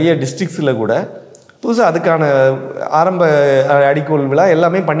ஆரம்பிக்கப்பட்ட நிறைய டிஸ்ட்ரிக்ஸில் கூட புதுசாக அதுக்கான ஆரம்ப அடிக்கோல் விழா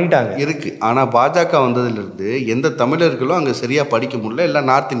எல்லாமே பண்ணிட்டாங்க இருக்குது. ஆனால் பாஜக வந்ததுலேருந்து எந்த தமிழர்களும் அங்கே சரியாக படிக்க முடியல, எல்லாம்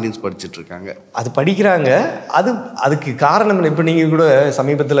நார்த் இந்தியன்ஸ் படிச்சுட்ருக்காங்க. அது படிக்கிறாங்க. அதுக்கு காரணம் இல்லை. இப்போ நீங்கள் கூட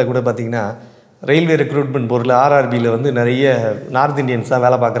சமீபத்தில் கூட பார்த்தீங்கன்னா ரயில்வே ரெக்ரூட்மெண்ட் போர்டில் ஆர்ஆர்பியில் வந்து நிறைய நார்த் இந்தியன்ஸ் தான்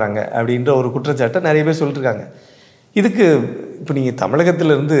வேலை பார்க்குறாங்க அப்படின்ற ஒரு குற்றச்சாட்டை நிறைய பேர் சொல்லிட்டுருக்காங்க. இதுக்கு இப்போ நீங்கள்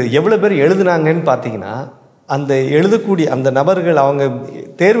தமிழகத்திலேருந்து எவ்வளோ பேர் எழுதுனாங்கன்னு பார்த்தீங்கன்னா, அந்த எழுதக்கூடிய அந்த நபர்கள், அவங்க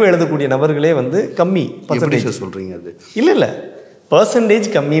தேர்வு எழுதக்கூடிய நபர்களே வந்து கம்மி பர்சன்டேஜ் சொல்கிறீங்க. அது இல்லை பர்சன்டேஜ்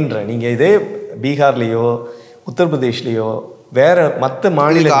கம்மின்ற. நீங்கள் இதே பீகார்லேயோ உத்தரப்பிரதேஷ்லேயோ வேறு மற்ற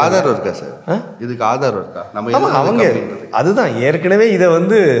மாநில ஆதாரம் இருக்கா சார்? இதுக்கு ஆதாரம் இருக்கா? நம்ம அவங்க அதுதான் ஏற்கனவே இதை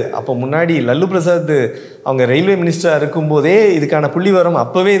வந்து அப்போ முன்னாடி லல்லு பிரசாத் அவங்க ரயில்வே மினிஸ்டராக இருக்கும்போதே இதுக்கான புள்ளிவரம்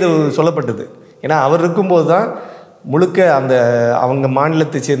அப்போவே இது சொல்லப்பட்டது. ஏன்னா அவர் இருக்கும்போது தான் முழுக்க அந்த அவங்க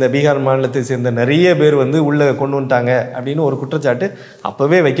மாநிலத்தை சேர்ந்த பீகார் மாநிலத்தை சேர்ந்த நிறைய பேர் வந்து உள்ளே கொண்டு வந்துட்டாங்க அப்படின்னு ஒரு குற்றச்சாட்டு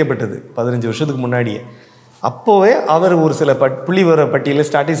அப்போவே வைக்கப்பட்டது 15 வருஷத்துக்கு முன்னாடியே. அப்போவே அவர் ஒரு சில புள்ளிவிவர பட்டியலில்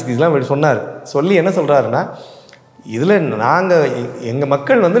ஸ்டாட்டிஸ்டிக்ஸ்லாம் சொன்னார். சொல்லி என்ன சொல்கிறாருன்னா, இதில் எங்கள்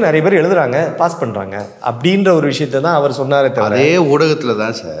மக்கள் வந்து நிறைய பேர் எழுதுகிறாங்க, பாஸ் பண்ணுறாங்க அப்படின்ற ஒரு விஷயத்த தான் அவர் சொன்னாரே தவிர. அதே ஊடகத்தில்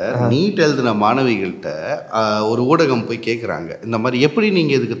தான் சார் நீட் எழுதின மாணவிகள்கிட்ட ஒரு ஊடகம் போய் கேட்குறாங்க, இந்த மாதிரி எப்படி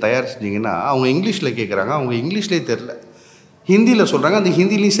நீங்கள் இதுக்கு தயார் செஞ்சீங்கன்னா, அவங்க இங்கிலீஷில் கேட்குறாங்க. அவங்க இங்கிலீஷ்லேயே தெரில, ஹிந்தியில் சொல்கிறாங்க. அந்த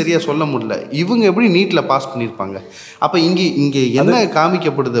ஹிந்திலையும் சரியாக சொல்ல முடியல. இவங்க எப்படி நீட்டில் பாஸ் பண்ணியிருப்பாங்க? அப்போ இங்கே என்ன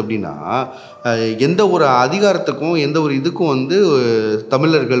காமிக்கப்படுது அப்படின்னா, எந்த ஒரு அதிகாரத்துக்கும் எந்த ஒரு இதுக்கும் வந்து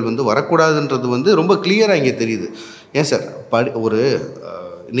தமிழர்கள் வந்து வரக்கூடாதுன்றது வந்து ரொம்ப கிளியராக இங்கே தெரியுது. ஏன் சார்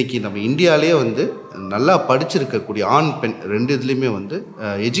இன்றைக்கி நம்ம இந்தியாவிலே வந்து நல்லா படிச்சிருக்கக்கூடிய ஆண் பெண் ரெண்டு இதுலேயுமே வந்து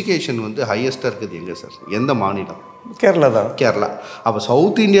எஜுகேஷன் வந்து ஹையஸ்ட்டாக இருக்குது எங்கே சார்? எந்த மாநிலம்? கேரளா தான். கேரளா. அப்போ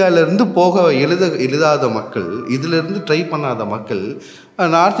சவுத் இந்தியாவிலேருந்து போக எழுதாத மக்கள், இதிலேருந்து ட்ரை பண்ணாத மக்கள்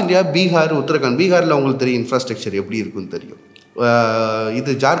நார்த் இந்தியா, பீகார், உத்தரகாண்ட். பீகாரில் அவங்களுக்கு தெரியும் இன்ஃப்ராஸ்ட்ரக்சர் எப்படி இருக்குன்னு தெரியும்.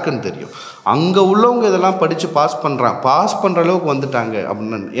 இது ஜார்க்கண்ட் தெரியும். அங்கே உள்ளவங்க இதெல்லாம் படித்து பாஸ் பண்ணுற அளவுக்கு வந்துட்டாங்க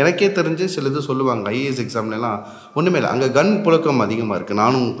அப்படின்னு எனக்கே தெரிஞ்சு சில இது சொல்லுவாங்க. ஐஏஎஸ் எக்ஸாம்லாம் ஒன்றுமே இல்லை, அங்கே கன் புழக்கம் அதிகமாக இருக்குது.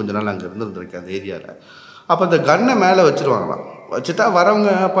 நானும் கொஞ்ச நாள் அங்கே இருந்திருக்கேன் அந்த ஏரியாவில். அப்போ அந்த கன்னை மேலே வச்சுருவாங்களாம். வச்சுட்டா வரவங்க,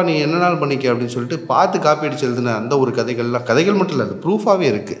 அப்பா நீ என்ன நாள் பண்ணிக்க அப்படின்னு சொல்லிட்டு பார்த்து காப்பி அடிச்சு எழுதுன அந்த ஒரு கதைகள் மட்டும் இல்லை, அது ப்ரூஃபாகவே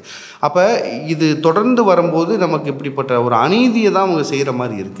இருக்குது. அப்போ இது தொடர்ந்து வரும்போது நமக்கு இப்படிப்பட்ட ஒரு அநீதியை தான் அவங்க செய்கிற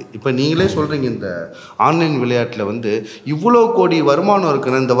மாதிரி இருக்குது. இப்போ நீங்களே சொல்கிறீங்க, இந்த ஆன்லைன் விளையாட்டில் வந்து இவ்வளோ கோடி வருமானம்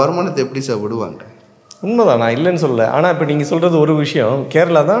இருக்குன்னு, இந்த வருமானத்தை எப்படி சார் விடுவாங்க? உண்மைதான், நான் இல்லைன்னு சொல்லலை. ஆனால் இப்போ நீங்கள் சொல்கிறது ஒரு விஷயம்,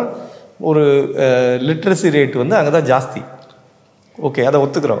 கேரளா தான் ஒரு லிட்ரஸி ரேட் வந்து அங்கே தான் ஜாஸ்தி. ஓகே, அதை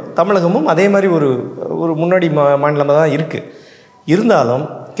ஒத்துக்கிறோம். தமிழகமும் அதே மாதிரி ஒரு முன்னாடி மாநிலமாக தான் இருக்குது. இருந்தாலும்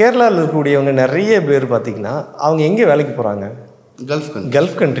கேரளாவில் இருக்கக்கூடியவங்க நிறைய பேர் பார்த்திங்கன்னா அவங்க எங்கே வேலைக்கு போகிறாங்க?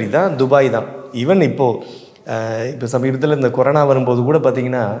 கல்ஃப் கண்ட்ரி தான், துபாய் தான். ஈவன் இப்போ சமீபத்தில் இந்த கொரோனா வரும்போது கூட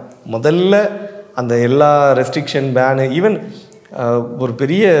பார்த்திங்கன்னா முதல்ல அந்த எல்லா ரெஸ்ட்ரிக்ஷன் பேனு, ஈவன் ஒரு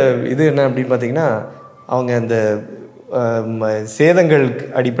பெரிய இது என்ன அப்படின்னு பார்த்திங்கன்னா, அவங்க அந்த சேதங்கள்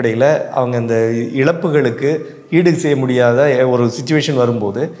அடிப்படையில் அவங்க அந்த இழப்புகளுக்கு ஈடு செய்ய முடியாத ஒரு சிச்சுவேஷன்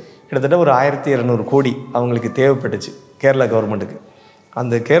வரும்போது கிட்டத்தட்ட ஒரு 1200 கோடி அவங்களுக்கு தேவைப்பட்டுச்சு கேரளா கவர்மெண்ட்டுக்கு.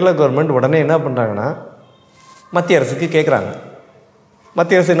 அந்த கேரளா கவர்மெண்ட் உடனே என்ன பண்ணுறாங்கன்னா, மத்திய அரசுக்கு கேட்குறாங்க.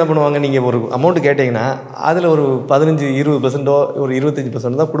 மத்திய அரசு என்ன பண்ணுவாங்க, நீங்கள் ஒரு அமௌண்ட்டு கேட்டிங்கன்னா அதில் ஒரு 15-20% ஒரு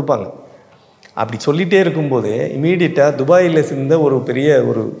 25% தான் கொடுப்பாங்க. அப்படி சொல்லிகிட்டே இருக்கும்போது இமீடியட்டாக துபாயில் சேர்ந்த ஒரு பெரிய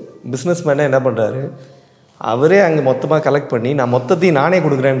ஒரு பிஸ்னஸ் மேனை என்ன பண்ணுறாரு, அவரே அங்கே மொத்தமாக கலெக்ட் பண்ணி நான் மொத்தத்தையும் நானே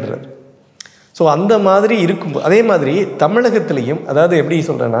கொடுக்குறேன்றார். ஸோ அந்த மாதிரி இருக்கும். அதே மாதிரி தமிழகத்துலேயும், அதாவது எப்படி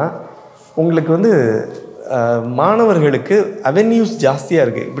சொல்கிறேன்னா, உங்களுக்கு வந்து மாணவர்களுக்கு அவென்யூஸ் ஜாஸ்தியாக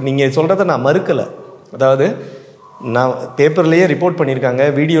இருக்குது. இப்போ நீங்கள் சொல்கிறத நான் மறுக்கலை. அதாவது நான் பேப்பர்லேயே ரிப்போர்ட் பண்ணியிருக்காங்க,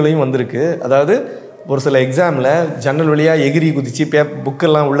 வீடியோலையும் வந்திருக்கு. அதாவது ஒரு சில எக்ஸாமில் ஜன்னல் வழியாக எகிரி குதித்து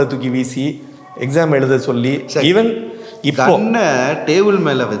புக்கெல்லாம் உள்ளே தூக்கி வீசி எக்ஸாம் எழுத சொல்லி, ஈவன் இப்போ டேபிள்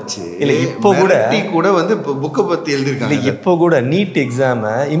மேலே வச்சு இல்லை, இப்போ கூட வந்து புக்கை பற்றி எழுதிருக்காங்க. இப்போ கூட நீட்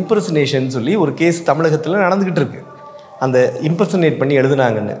எக்ஸாமை இம்பர்சனேஷன் சொல்லி ஒரு கேஸ் தமிழகத்தில் நடந்துக்கிட்டு இருக்கு. அந்த இம்பர்சனேட் பண்ணி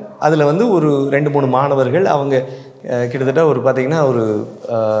எழுதுனாங்கன்னு அதில் வந்து ஒரு 2-3 மாணவர்கள், அவங்க கிட்டத்தட்ட ஒரு பார்த்திங்கன்னா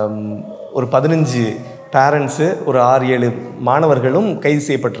ஒரு 15 பேரண்ட்ஸு, ஒரு 6-7 மாணவர்களும் கைது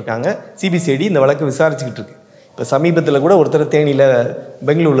செய்யப்பட்டிருக்காங்க. சிபிசிஐடி இந்த வழக்கு விசாரிச்சுக்கிட்டு இருக்கு. இப்போ சமீபத்தில் கூட ஒருத்தர் தேனியில்,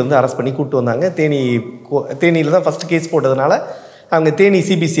 பெங்களூர்லேருந்து அரெஸ்ட் பண்ணி கூப்பிட்டு வந்தாங்க. தேனியில் தான் ஃபஸ்ட்டு கேஸ் போட்டதுனால அவங்க தேனி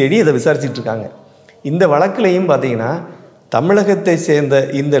சிபிசிஐடி இதை விசாரிச்சுட்டு இருக்காங்க. இந்த வழக்குலையும் பார்த்திங்கன்னா தமிழகத்தை சேர்ந்த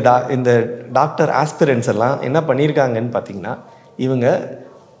இந்த டாக்டர் ஆஸ்பிரன்ஸ் எல்லாம் என்ன பண்ணியிருக்காங்கன்னு பார்த்திங்கன்னா, இவங்க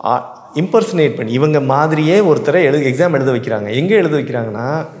இம்பர்சனேட் பண்ணி இவங்க மாதிரியே ஒருத்தரை எக்ஸாம் எழுத வைக்கிறாங்க. எங்கே எழுத வைக்கிறாங்கன்னா,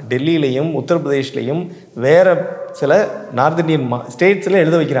 டெல்லியிலையும் உத்தரப்பிரதேஷ்லேயும் வேறு சில நார்த் இந்தியன் ஸ்டேட்ஸில்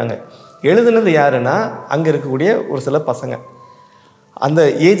எழுத வைக்கிறாங்க. எழுதுனது யாருன்னா, அங்கே இருக்கக்கூடிய ஒரு சில பசங்க, அந்த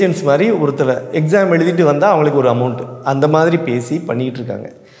ஏஜென்ட்ஸ் மாதிரி ஒருத்தர் எக்ஸாம் எழுதிட்டு வந்தால் அவங்களுக்கு ஒரு அமௌண்ட்டு, அந்த மாதிரி பேசி பண்ணிகிட்டு இருக்காங்க.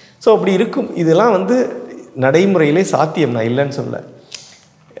 ஸோ அப்படி இருக்கும். இதெல்லாம் வந்து நடைமுறையிலே சாத்தியம், நான் இல்லைன்னு சொல்ல.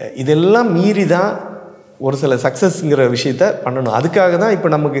 இதெல்லாம் மீறி தான் ஒரு சில சக்ஸஸ்ங்கிற விஷயத்த பண்ணணும். அதுக்காக தான் இப்போ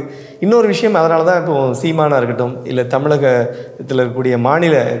நமக்கு இன்னொரு விஷயம், அதனால தான் இப்போ சீமானாக இருக்கட்டும், இல்லை தமிழகத்தில் இருக்கக்கூடிய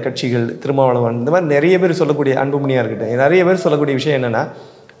மாநில கட்சிகள், திருமாவளவன், இந்த மாதிரி நிறைய பேர் சொல்லக்கூடிய, அன்புமணியாக இருக்கட்டும், நிறைய பேர் சொல்லக்கூடிய விஷயம் என்னென்னா,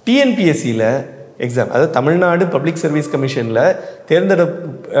 டிஎன்பிஎஸ்சியில் எக்ஸாம், அதாவது தமிழ்நாடு பப்ளிக் சர்வீஸ் கமிஷனில்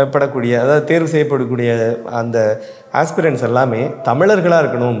தேர்ந்தெடுப்படக்கூடிய, அதாவது தேர்வு செய்யப்படக்கூடிய அந்த ஆஸ்பிரன்ஸ் எல்லாமே தமிழர்களாக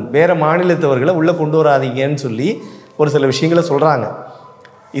இருக்கணும், வேறு மாநிலத்தவர்களை உள்ளே கொண்டு வராதீங்கன்னு சொல்லி ஒரு சில விஷயங்களை சொல்கிறாங்க.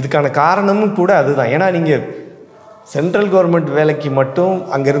 இதுக்கான காரணமும் கூட அதுதான். ஏன்னா நீங்கள் சென்ட்ரல் கவர்மெண்ட் வேலைக்கு மட்டும்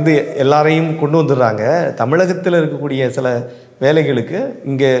அங்கேருந்து எல்லாரையும் கொண்டு வந்துடுறாங்க. தமிழகத்தில் இருக்கக்கூடிய சில வேலைகளுக்கு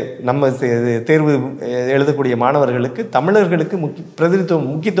இங்கே நம்ம தேர்வு எழுதக்கூடிய மாணவர்களுக்கு, தமிழர்களுக்கு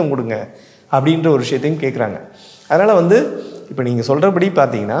முக்கியத்துவம் கொடுங்க அப்படின்ற ஒரு விஷயத்தையும் கேட்குறாங்க. அதனால் வந்து இப்போ நீங்கள் சொல்கிறபடி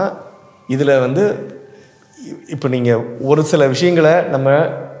பார்த்தீங்கன்னா, இதில் வந்து இப்போ நீங்கள் ஒரு சில விஷயங்களை நம்ம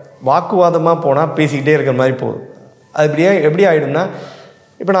வாக்குவாதமாக போனால் பேசிக்கிட்டே இருக்கிற மாதிரி போகுது. அது எப்படி ஆகிடும்னா,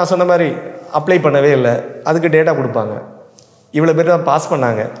 இப்போ நான் சொன்ன மாதிரி அப்ளை பண்ணவே இல்லை, அதுக்கு டேட்டா கொடுப்பாங்க, இவ்வளோ பேர் தான் பாஸ்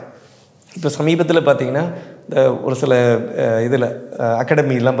பண்ணாங்க. இப்போ சமீபத்தில் பார்த்திங்கன்னா இந்த ஒரு சில இதில்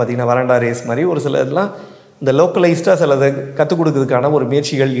அகாடமிலாம் பார்த்திங்கன்னா வராண்டா ரேஸ் மாதிரி ஒரு சில இதெல்லாம் இந்த லோக்கலைஸ்டாக சிலதை கற்றுக் கொடுக்கறதுக்கான ஒரு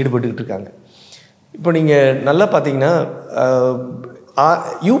முயற்சிகள் ஈடுபட்டுக்கிட்டு இருக்காங்க. இப்போ நீங்கள் நல்லா பார்த்தீங்கன்னா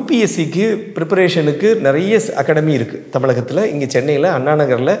யூபிஎஸ்சிக்கு ப்ரிப்பரேஷனுக்கு நிறைய அகாடமி இருக்குது தமிழகத்தில். இங்கே சென்னையில் அண்ணா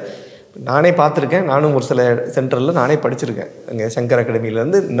நகரில் நானே பார்த்துருக்கேன், நானும் ஒரு சில சென்டரில் நானே படிச்சிருக்கேன். அங்கே சங்கர்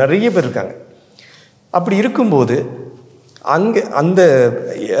அகாடமியிலேருந்து நிறைய பேர் இருக்காங்க. அப்படி இருக்கும்போது அங்கே அந்த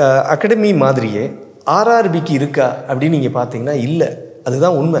அகாடமி மாதிரியே ஆர்ஆர்பிக்கு இருக்கா அப்படின்னு நீங்கள் பார்த்தீங்கன்னா இல்லை.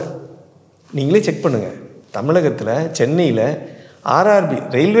 அதுதான் உண்மை. நீங்களே செக் பண்ணுங்கள். தமிழகத்தில் சென்னையில் ஆர்ஆர்பி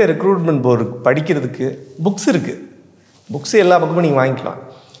ரயில்வே ரெக்ரூட்மெண்ட் போர்டு படிக்கிறதுக்கு புக்ஸ் இருக்குது. புக்ஸு எல்லா பக்கமும் நீங்கள் வாங்கிக்கலாம்.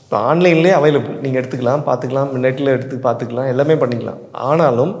 இப்போ ஆன்லைன்லேயே அவைலபிள், நீங்கள் எடுத்துக்கலாம், பார்த்துக்கலாம், நெட்டில் எடுத்து பார்த்துக்கலாம், எல்லாமே பண்ணிக்கலாம்.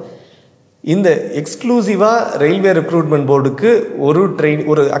 ஆனாலும் இந்த எக்ஸ்க்ளூசிவாக ரயில்வே ரெக்ரூட்மெண்ட் போர்டுக்கு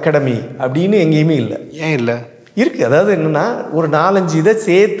ஒரு அகாடமி அப்படின்னு எங்கேயுமே இல்லை. ஏன் இல்லை? இருக்குது. அதாவது என்னென்னா ஒரு 4-5 இதை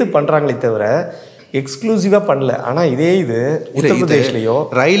சேர்த்து பண்ணுறாங்களே தவிர எக்ஸ்க்ளூசிவாக பண்ணல. ஆனால் இதே இது உத்தரப்பிரதேஷ்லேயோ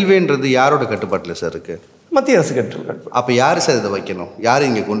ரயில்வேன்றது யாரோட கட்டுப்பாட்டில் சார் இருக்குது? மத்திய அரசு கட்டுப்பாடு. அப்போ யார் சார் இதை வைக்கணும்? யார்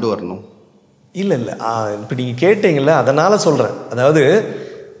இங்கே கொண்டு வரணும்? இல்லை இப்போ நீங்கள் கேட்டீங்கல்ல, அதனால் சொல்கிறேன். அதாவது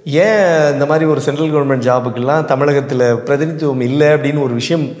ஏன் இந்த மாதிரி ஒரு சென்ட்ரல் கவர்மெண்ட் ஜாபுக்கெல்லாம் தமிழகத்தில் பிரதிநிதித்துவம் இல்லை அப்படின்னு ஒரு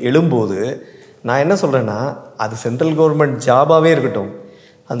விஷயம் எழும்போது நான் என்ன சொல்கிறேன்னா, அது சென்ட்ரல் கவர்மெண்ட் ஜாபாகவே இருக்கட்டும்,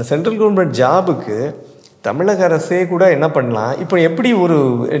 அந்த சென்ட்ரல் கவர்மெண்ட் ஜாபுக்கு தமிழக அரசே கூட என்ன பண்ணலாம், இப்போ எப்படி ஒரு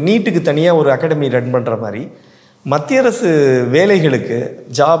நீட்டுக்கு தனியாக ஒரு அகாடமி ரன் பண்ணுற மாதிரி மத்திய அரசு வேலைகளுக்கு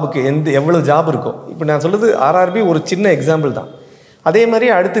ஜாபுக்கு எவ்வளோ ஜாப் இருக்கும். இப்போ நான் சொல்கிறது ஆர்ஆர்பி ஒரு சின்ன எக்ஸாம்பிள் தான். அதே மாதிரி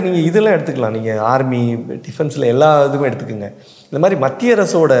அடுத்து நீங்கள் இதெல்லாம் எடுத்துக்கலாம். நீங்கள் ஆர்மி, டிஃபென்ஸில் எல்லா இதுவும் எடுத்துக்கோங்க. இந்த மாதிரி மத்திய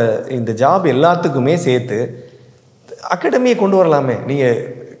அரசோட இந்த ஜாப் எல்லாத்துக்குமே சேர்த்து அகாடமியை கொண்டு வரலாமே. நீங்கள்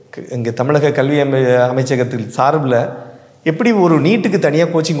இங்கே தமிழக கல்வி அமைச்சகத்தில் சார்பில் எப்படி ஒரு நீட்டுக்கு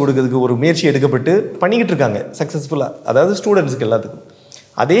தனியாக கோச்சிங் கொடுக்கறதுக்கு ஒரு முயற்சி எடுக்கப்பட்டு பண்ணிக்கிட்டு இருக்காங்க சக்ஸஸ்ஃபுல்லாக, அதாவது ஸ்டூடெண்ட்ஸுக்கு எல்லாத்துக்கும்.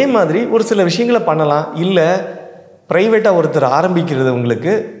 அதே மாதிரி ஒரு சில விஷயங்களை பண்ணலாம். இல்லை ப்ரைவேட்டாக ஒருத்தர்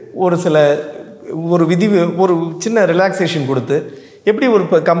ஆரம்பிக்கிறவங்களுக்கு ஒரு ஒரு சின்ன ரிலாக்ஸேஷன் கொடுத்து, எப்படி ஒரு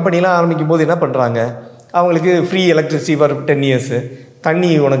கம்பெனிலாம் ஆரம்பிக்கும் போது என்ன பண்ணுறாங்க, அவங்களுக்கு ஃப்ரீ எலக்ட்ரிசிட்டி ஃபார் 10 இயர்ஸு, தண்ணி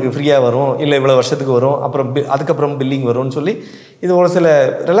உனக்கு ஃப்ரீயாக வரும், இல்லை இவ்வளோ வருஷத்துக்கு வரும், அப்புறம் அதுக்கப்புறம் பில்லிங் வரும்னு சொல்லி இது ஒரு சில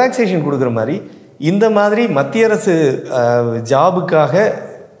ரிலாக்ஸேஷன் கொடுக்குற மாதிரி இந்த மாதிரி மத்திய அரசு ஜாபுக்காக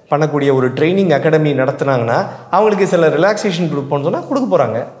பண்ணக்கூடிய ஒரு ட்ரைனிங் அகாடமி நடத்துனாங்கன்னா அவங்களுக்கு சில ரிலாக்ஸேஷன் கொடுப்போம்னு சொன்னால் கொடுக்க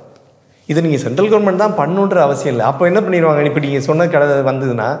போகிறாங்க. இது நீங்கள் சென்ட்ரல் கவர்மெண்ட் தான் பண்ணுன்ற அவசியம் இல்லை. அப்போ என்ன பண்ணிடுவாங்க, இப்போ நீங்கள் சொன்ன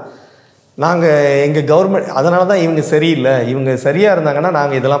வந்ததுன்னா நாங்கள் எங்கள் கவர்மெண்ட் அதனால தான் இவங்க சரியில்லை, இவங்க சரியாக இருந்தாங்கன்னா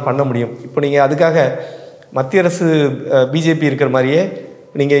நாங்கள் இதெல்லாம் பண்ண முடியும். இப்போ நீங்கள் அதுக்காக மத்திய அரசு பிஜேபி இருக்கிற மாதிரியே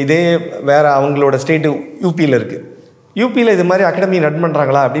நீங்கள் இதே வேறு அவங்களோட ஸ்டேட்டு யூபியில் இருக்குது, யூபியில் இது மாதிரி அகாடமி ரன்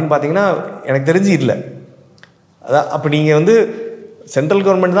பண்ணுறாங்களா அப்படின்னு பார்த்தீங்கன்னா எனக்கு தெரிஞ்சு இல்லை. அதான் அப்போ நீங்கள் சென்ட்ரல்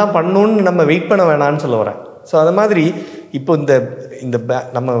கவர்மெண்ட் தான் பண்ணணுன்னு நம்ம வெயிட் பண்ண வேணான்னு சொல்ல வரேன். ஸோ அது மாதிரி இப்போ இந்த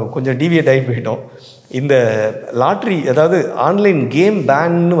நம்ம கொஞ்சம் டிவியேட் ஆகி போயிட்டோம். இந்த லாட்ரி, அதாவது ஆன்லைன் கேம்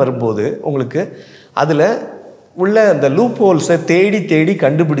பேன்னு வரும்போது உங்களுக்கு அதில் உள்ள அந்த லூப் ஹோல்ஸை தேடி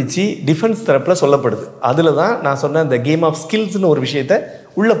கண்டுபிடிச்சி டிஃபென்ஸ் தரப்பில் சொல்லப்படுது. அதில் தான் நான் சொன்ன இந்த கேம் ஆஃப் ஸ்கில்ஸ்னு ஒரு விஷயத்தை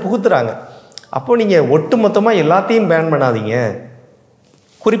உள்ளே புகுத்துறாங்க. அப்போ நீங்கள் ஒட்டு மொத்தமாக எல்லாத்தையும் பேன் பண்ணாதீங்க.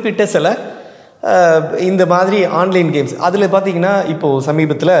 குறிப்பிட்ட சில இந்த மாதிரி ஆன்லைன் கேம்ஸ் அதில் பார்த்தீங்கன்னா இப்போது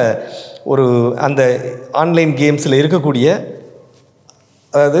சமீபத்தில் அந்த ஆன்லைன் கேம்ஸில் இருக்கக்கூடிய,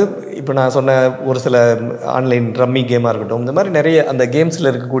 அதாவது இப்போ நான் சொன்ன ஒரு சில ஆன்லைன் ரம்மி கேமாக இருக்கட்டும், இந்த மாதிரி நிறைய அந்த கேம்ஸில்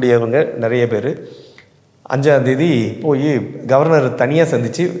இருக்கக்கூடியவங்க நிறைய பேர் 5ஆம் தேதி போய் கவர்னர் தனியாக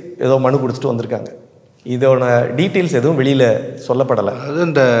சந்தித்து ஏதோ மனு கொடுத்துட்டு வந்திருக்காங்க. இதோட டீட்டெயில்ஸ் எதுவும் வெளியில் சொல்லப்படலை. அதாவது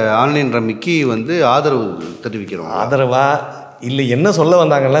இந்த ஆன்லைன் ரம்மிக்கு ஆதரவு தெரிவிக்கிறோம். ஆதரவா இல்லை என்ன சொல்ல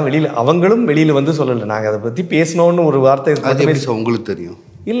வந்தாங்கலாம் அவங்களும் வெளியில் சொல்லலை. நாங்கள் அதை பற்றி பேசணுன்னு ஒரு வார்த்தை உங்களுக்கு தெரியும்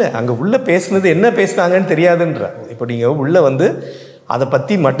இல்லை, அங்கே உள்ளே பேசுனது என்ன பேசுனாங்கன்னு தெரியாதுன்ற. இப்போ நீங்கள் உள்ளே அதை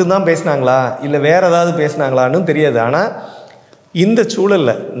பற்றி மட்டும்தான் பேசினாங்களா இல்லை வேறு ஏதாவது பேசினாங்களான்னு தெரியாது. ஆனால் இந்த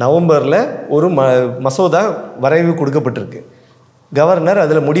சூழலில் நவம்பரில் ஒரு மசோதா வரைவு கொடுக்கப்பட்டிருக்கு. கவர்னர்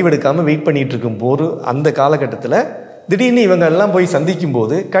அதில் முடிவெடுக்காமல் வெயிட் பண்ணிகிட்டு இருக்கும்போது அந்த காலகட்டத்தில் திடீர்னு இவங்க எல்லாம் போய் சந்திக்கும்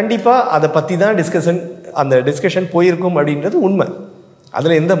போது கண்டிப்பாக அதை பற்றி தான் டிஸ்கஷன் போயிருக்கும் அப்படின்றது உண்மை.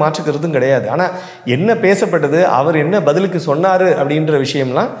 அதில் எந்த மாற்று கருத்தும் கிடையாது. ஆனால் என்ன பேசப்பட்டது, அவர் என்ன பதிலுக்கு சொன்னார் அப்படின்ற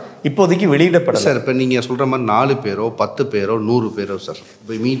விஷயம்லாம் இப்போதைக்கு வெளியிடப்படலை. சார் இப்போ நீங்கள் சொல்கிற மாதிரி 4 பேரோ 10 பேரோ 100 பேரோ சார்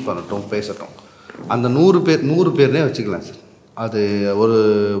போய் மீட் பண்ணட்டும், பேசட்டும். அந்த 100 பேர்னே வச்சுக்கலாம் சார். அது ஒரு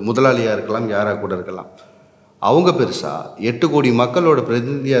முதலாளியாக இருக்கலாம், யாராக கூட இருக்கலாம். அவங்க பெருசா 8 கோடி மக்களோட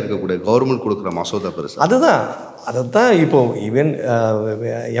பிரதிநிதியாக இருக்கக்கூடிய கவர்மெண்ட் கொடுக்குற மசோதா பெருசா? அதைத்தான் இப்போது even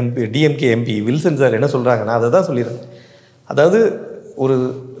DMK MP Wilson sir என்ன சொல்கிறாங்கன்னா அதை தான் சொல்லிடுறேன். அதாவது ஒரு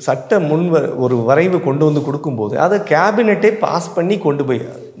சட்ட ஒரு வரைவு கொண்டு வந்து கொடுக்கும்போது அதை கேபினெட்டே பாஸ் பண்ணி கொண்டு போய்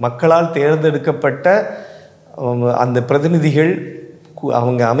மக்களால் தேர்ந்தெடுக்கப்பட்ட அந்த பிரதிநிதிகள்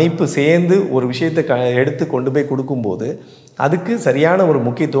அவங்க அமைப்பு சேர்ந்து ஒரு விஷயத்தை எடுத்து கொண்டு போய் கொடுக்கும்போது அதுக்கு சரியான ஒரு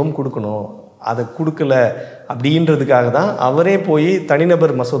முக்கியத்துவம் கொடுக்கணும். அதை கொடுக்கல அப்படின்றதுக்காக தான் அவரே போய்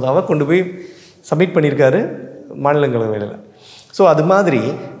தனிநபர் மசோதாவை கொண்டு போய் சப்மிட் பண்ணியிருக்காரு மாநிலங்களவையில். ஸோ அது மாதிரி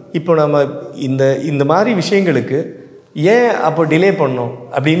இப்போ நம்ம இந்த மாதிரி விஷயங்களுக்கு ஏன் அப்போ டிலே பண்ணோம்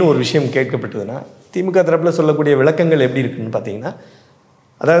அப்படின்னு ஒரு விஷயம் கேட்கப்பட்டதுன்னா, திமுக தரப்பில் சொல்லக்கூடிய விளக்கங்கள் எப்படி இருக்குன்னு பார்த்தீங்கன்னா,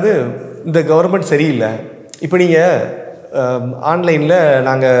 அதாவது இந்த கவர்மெண்ட் சரியில்லை, இப்போ நீங்கள் ஆன்லைனில்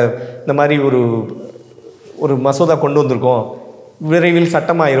நாங்கள் இந்த மாதிரி ஒரு மசோதா கொண்டு வந்திருக்கோம், விரைவில்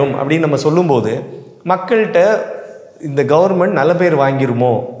சட்டமாயிரும் அப்படின்னு நம்ம சொல்லும்போது மக்கள்கிட்ட இந்த கவர்மெண்ட் நல்ல பேர்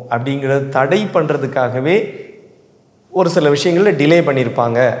வாங்கிருமோ அப்படிங்கிறத தடை பண்ணுறதுக்காகவே ஒரு சில விஷயங்களில் டிலே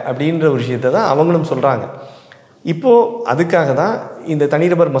பண்ணியிருப்பாங்க அப்படின்ற ஒரு விஷயத்தை தான் அவங்களும் சொல்கிறாங்க. இப்போது அதுக்காக தான் இந்த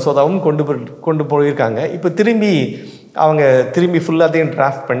தனிநபர் மசோதாவும் கொண்டு போயிருக்காங்க. இப்போ திரும்பி ஃபுல்லாத்தையும்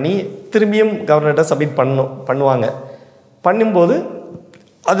டிராஃப்ட் பண்ணி திரும்பியும் கவர்னர்கிட்ட சப்மிட் பண்ணுவாங்க. பண்ணும்போது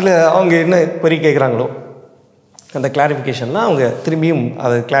அதில் அவங்க என்ன query கேட்குறாங்களோ அந்த கிளாரிஃபிகேஷன்லாம் அவங்க திரும்பியும்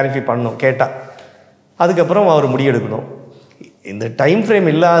அதை கிளாரிஃபை பண்ணணும் கேட்டால், அதுக்கப்புறம் அவர் முடிவெடுக்கணும். இந்த டைம் ஃப்ரேம்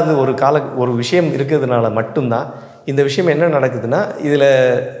இல்லாத ஒரு விஷயம் இருக்கிறதுனால மட்டும்தான் இந்த விஷயம் என்ன நடக்குதுன்னா, இதில்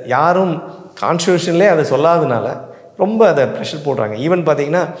யாரும் கான்ஸ்டியூஷன்லே அதை சொல்லாதனால ரொம்ப அதை ப்ரெஷர் போடுறாங்க. ஈவன்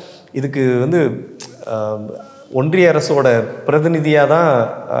பார்த்திங்கன்னா இதுக்கு ஒன்றிய அரசோட பிரதிநிதியாக தான்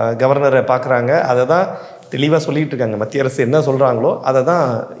கவர்னரை பார்க்குறாங்க. அதை தான் தெளிவாக சொல்லிகிட்டு இருக்காங்க. மத்திய அரசு என்ன சொல்கிறாங்களோ அதை தான்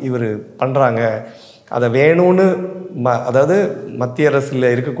இவர் பண்ணுறாங்க. அதை வேணும்னு அதாவது மத்திய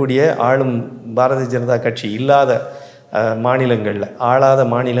அரசில் இருக்கக்கூடிய ஆளும் பாரதிய ஜனதா கட்சி இல்லாத மாநிலங்களில், ஆளாத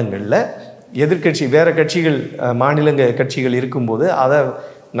மாநிலங்களில் எதிர்கட்சி வேறு கட்சிகள் கட்சிகள் இருக்கும்போது அதை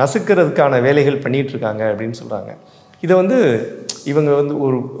நசுக்கிறதுக்கான வேலைகள் பண்ணிகிட்ருக்காங்க அப்படின்னு சொல்கிறாங்க. இதை இவங்க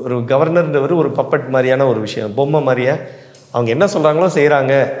ஒரு கவர்னர்ன்றவர் ஒரு பப்பட் மாதிரியான ஒரு விஷயம், பொம்மை மாதிரியா அவங்க என்ன சொல்கிறாங்களோ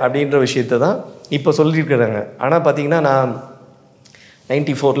செய்கிறாங்க அப்படின்ற விஷயத்தை தான் இப்போ சொல்லியிருக்கிறாங்க. ஆனால் பார்த்திங்கன்னா நான்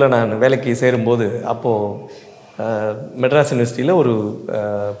 94 நான் வேலைக்கு சேரும்போது அப்போது மெட்ராஸ் யூனிவர்சிட்டியில் ஒரு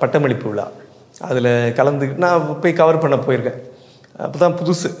பட்டமளிப்பு விழா, அதில் கலந்துக்கிட்டு நான் போய் கவர் பண்ண போயிருக்கேன். அப்போ தான்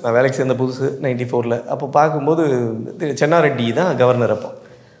புதுசு, நான் வேலைக்கு சேர்ந்த புதுசு 94. அப்போ பார்க்கும்போது சென்னாரெட்டி தான் கவர்னர். அப்போ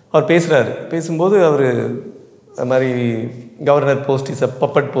அவர் பேசும்போது அவர் அது மாதிரி governor post is a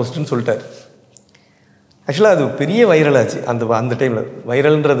puppet போஸ்ட்டுன்னு சொல்லிட்டார். ஆக்சுவலாக அது பெரிய வைரல் ஆச்சு அந்த டைமில்.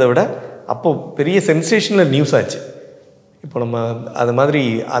 வைரல்ன்றதை விட அப்போது பெரிய சென்சேஷனல் நியூஸ் ஆச்சு. இப்போ நம்ம அது மாதிரி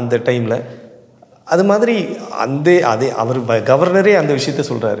அந்த டைமில் அது மாதிரி அதே அவர் கவர்னரே அந்த விஷயத்த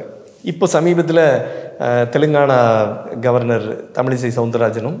சொல்கிறாரு. இப்போ சமீபத்தில் தெலுங்கானா கவர்னர் தமிழிசை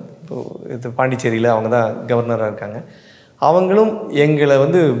சவுந்தரராஜனும் இப்போ பாண்டிச்சேரியில் அவங்க தான் கவர்னராக இருக்காங்க. அவங்களும் எங்களை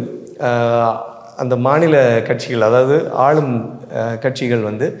அந்த மாநில கட்சிகள், அதாவது ஆளும் கட்சிகள்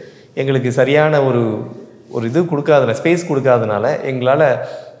எங்களுக்கு சரியான ஒரு இது ஸ்பேஸ் கொடுக்காதனால எங்களால்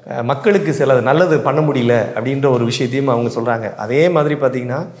மக்களுக்கு சில நல்லது பண்ண முடியல அப்படின்ற ஒரு விஷயத்தையும் அவங்க சொல்கிறாங்க. அதே மாதிரி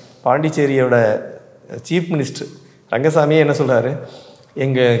பார்த்திங்கன்னா பாண்டிச்சேரியோட சீஃப் மினிஸ்டர் ரங்கசாமியே என்ன சொல்கிறாரு,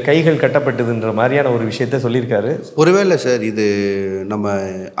 எங்கள் கைகள் கட்டப்பட்டதுன்ற மாதிரியான ஒரு விஷயத்த சொல்லியிருக்காரு. ஒருவேளை சார் இது நம்ம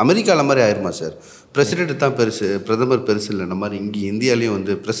அமெரிக்காவில் மாதிரி ஆயிருமா சார்? பிரசிடென்ட் தான் பெருசு, பிரதமர் பெருசு இல்லை, நம்ம மாதிரி இங்கே இந்தியாலேயும்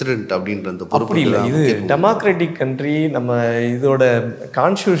பிரசிடென்ட் அப்படின்ற அந்த பொறுப்பு இல்லை. இது டெமோக்ராட்டிக் கண்ட்ரி. நம்ம இதோட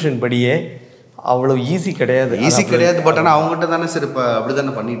கான்ஸ்டியூஷன் படியே அவ்வளோ ஈஸி கிடையாது. பட் ஆனால் அவங்ககிட்ட தானே சார் இப்போ அப்படி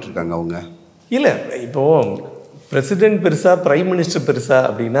தானே பண்ணிகிட்டு இருக்காங்க அவங்க. இல்லை, இப்போது பிரசிடென்ட் பெருசா பிரைம் மினிஸ்டர் பெருசா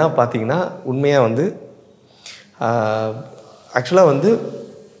அப்படின்னா பார்த்தீங்கன்னா உண்மையாக ஆக்சுவலாக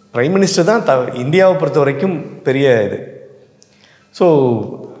பிரைம் மினிஸ்டர் தான் இந்தியாவை பொறுத்த வரைக்கும் பெரிய இது. ஸோ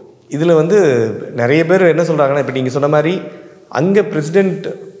இதில் நிறைய பேர் என்ன சொல்கிறாங்கன்னா, இப்போ நீங்கள் சொன்ன மாதிரி அங்கே பிரசிடெண்ட்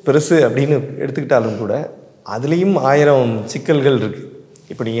பெருசு அப்படின்னு எடுத்துக்கிட்டாலும் கூட அதுலேயும் 1000 சிக்கல்கள் இருக்குது.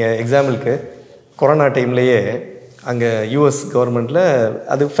 இப்போ நீங்கள் எக்ஸாம்பிளுக்கு கொரோனா டைம்லேயே அங்கே யூஎஸ் கவர்மெண்ட்டில்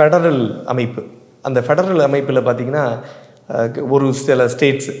அது ஃபெடரல் அமைப்பு. அந்த ஃபெடரல் அமைப்பில் பார்த்திங்கன்னா ஒரு சில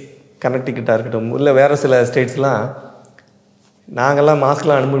ஸ்டேட்ஸ், கனெக்டிகட்டாக இருக்கட்டும் இல்லை வேறு சில ஸ்டேட்ஸ்லாம் நாங்கள்லாம்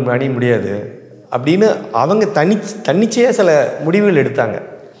மாஸ்க்லாம் அணிய முடியாது அப்படின்னு அவங்க தன்னிச்சையாக சில முடிவுகள் எடுத்தாங்க.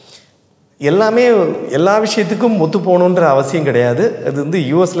 எல்லா விஷயத்துக்கும் ஒத்து போகணுன்ற அவசியம் கிடையாது. அது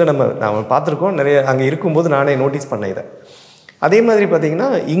யூஎஸில் நம்ம பார்த்துருக்கோம், நிறைய அங்கே இருக்கும்போது நானே நோட்டீஸ் பண்ணேன் இதை. அதே மாதிரி பார்த்திங்கன்னா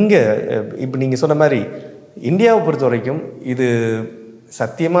இங்கே இப்போ நீங்கள் சொன்ன மாதிரி இந்தியாவை பொறுத்த வரைக்கும் இது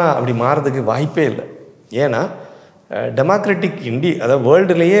சத்தியமாக அப்படி மாறதுக்கு வாய்ப்பே இல்லை. ஏன்னா டெமோக்ராட்டிக் அதாவது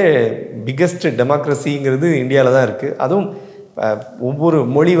வேர்ல்டுலேயே பிக்கஸ்ட் டெமோக்ரஸிங்கிறது இந்தியாவில் தான் இருக்குது. அதுவும் ஒவ்வொரு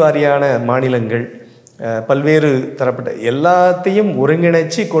மொழி வாரியான மாநிலங்கள், பல்வேறு தரப்பட்ட எல்லாத்தையும்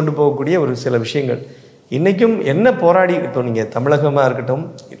ஒருங்கிணைச்சி கொண்டு போகக்கூடிய ஒரு சில விஷயங்கள் இன்றைக்கும் என்ன போராடி, இப்போ நீங்கள் தமிழகமாக இருக்கட்டும்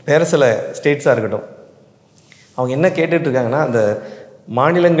வேறு சில ஸ்டேட்ஸாக இருக்கட்டும், அவங்க என்ன கேட்டுட்ருக்காங்கன்னா அந்த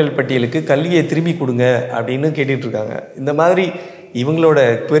மாநிலங்கள் பட்டியலுக்கு கல்வியை திரும்பி கொடுங்க அப்படின்னு கேட்டுட்ருக்காங்க. இந்த மாதிரி இவங்களோட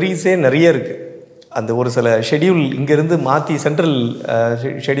queries நிறைய இருக்குது. அந்த ஒரு சில ஷெடியூல் இங்கேருந்து மாற்றி சென்ட்ரல்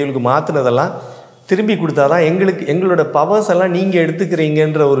ஷெடியூலுக்கு மாற்றினதெல்லாம் திரும்பி கொடுத்தா தான் எங்களோட பவர்ஸ் எல்லாம் நீங்கள்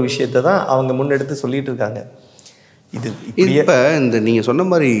எடுத்துக்கிறீங்கன்ற ஒரு விஷயத்தை தான் அவங்க முன்னெடுத்து சொல்லிகிட்டு இருக்காங்க. இது இப்போ இந்த நீங்கள் சொன்ன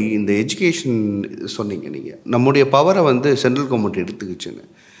மாதிரி இந்த எஜுகேஷன் சொன்னீங்க, நீங்கள் நம்முடைய பவரை வந்து சென்ட்ரல் கவர்மெண்ட் எடுத்துக்கிச்சுன்னு,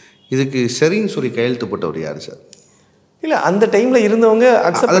 இதுக்கு சரின்னு சொல்லி கையெழுத்து போட்டவர் யார் சார்? இல்லை, அந்த டைமில் இருந்தவங்க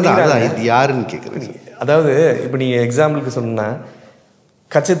அக்செப்ட் பண்ணிக்கிறாங்க. இது யாருன்னு கேட்குறேன். அதாவது இப்போ நீங்கள் எக்ஸாம்பிளுக்கு சொன்னால்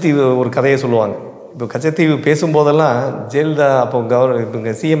கச்சத்தீவு ஒரு கதையை சொல்லுவாங்க. இப்போ கச்சத்தீவு பேசும்போதெல்லாம் ஜெயலலிதா அப்போ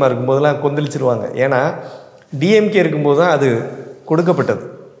இப்போ சிஎம்மாக இருக்கும்போதெல்லாம் கொந்தளிச்சிருவாங்க. ஏன்னா டிஎம்கே இருக்கும்போது தான் அது கொடுக்கப்பட்டது.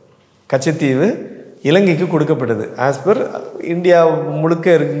 கச்சத்தீவு இலங்கைக்கு கொடுக்கப்பட்டது. ஆஸ் பர் இந்தியா முழுக்க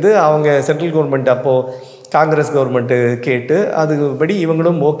இருந்து அவங்க சென்ட்ரல் கவர்மெண்ட் அப்போது காங்கிரஸ் கவர்மெண்ட்டு கேட்டு அதுபடி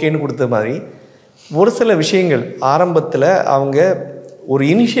இவங்களும் ஓகேன்னு கொடுத்த மாதிரி ஒரு சில விஷயங்கள் ஆரம்பத்தில் அவங்க ஒரு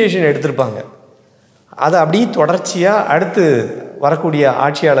இனிஷியேஷன் எடுத்திருப்பாங்க. அதை அப்படியே தொடர்ச்சியாக அடுத்து வரக்கூடிய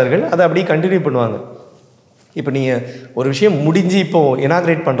ஆட்சியாளர்கள் அதை அப்படியே கண்டினியூ பண்ணுவாங்க. இப்போ நீங்கள் ஒரு விஷயம் முடிஞ்சு இப்போது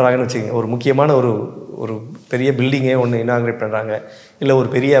இனாக்ரேட் பண்ணுறாங்கன்னு வச்சுக்கோங்க. ஒரு முக்கியமான ஒரு பெரிய பில்டிங்கே ஒன்று இனாக்ரேட் பண்ணுறாங்க, இல்லை ஒரு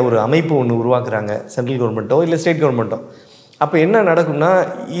பெரிய ஒரு அமைப்பு ஒன்று உருவாக்குறாங்க, சென்ட்ரல் கவர்மெண்ட்டோ இல்லை ஸ்டேட் கவர்மெண்ட்டோ. அப்போ என்ன நடக்கும்னா,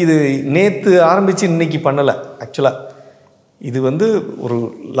 இது நேற்று ஆரம்பித்து இன்றைக்கி பண்ணலை. ஆக்சுவலாக இது வந்து ஒரு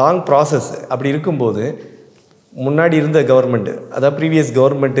லாங் ப்ராசஸ். அப்படி இருக்கும்போது முன்னாடி இருந்த கவர்மெண்ட்டு, அதாவது ப்ரீவியஸ்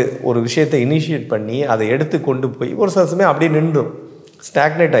கவர்மெண்ட்டு ஒரு விஷயத்தை இனிஷியேட் பண்ணி அதை எடுத்து கொண்டு போய் ஒரு சில சமயம் அப்படியே நின்றும்,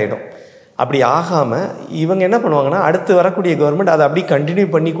 ஸ்டாக்னேட் ஆகிடும். அப்படி ஆகாமல் இவங்க என்ன பண்ணுவாங்கன்னா, அடுத்து வரக்கூடிய கவர்மெண்ட் அதை அப்படியே கண்டினியூ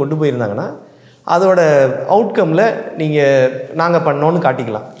பண்ணி கொண்டு போயிருந்தாங்கன்னா அதோட அவுட்கமில் நீங்கள் நாங்கள் பண்ணோன்னு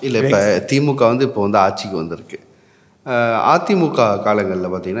காட்டிக்கலாம். இல்லை, இப்போ திமுக வந்து இப்போ வந்து ஆட்சிக்கு வந்திருக்கு. அதிமுக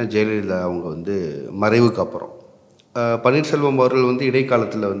காலங்களில் பார்த்திங்கன்னா ஜெயலலிதா அவங்க வந்து மறைவுக்கு அப்புறம் பன்னீர்செல்வம் அவர்கள் வந்து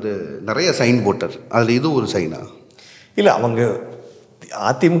இடைக்காலத்தில் வந்து நிறைய சைன் போட்டார். அதில் இது ஒரு சைனா? இல்லை, அவங்க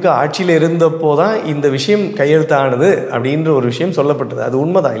அதிமுக ஆட்சியில் இருந்தப்போ தான் இந்த விஷயம் கையெழுத்தானது அப்படின்ற ஒரு விஷயம் சொல்லப்பட்டது. அது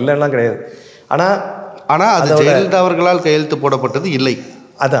உண்மைதான், இல்லைன்னா கிடையாது. ஆனால் அது ஜெயலலிதா அவர்களால் கையெழுத்து போடப்பட்டது இல்லை.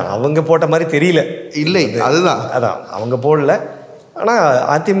 அதான் அவங்க போட்ட மாதிரி தெரியல. இல்லை, அதுதான் அவங்க போடல. ஆனால்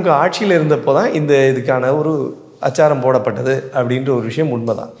அதிமுக ஆட்சியில் இருந்தப்போ தான் இதுக்கான ஒரு அச்சாரம் போடப்பட்டது அப்படின்ற ஒரு விஷயம்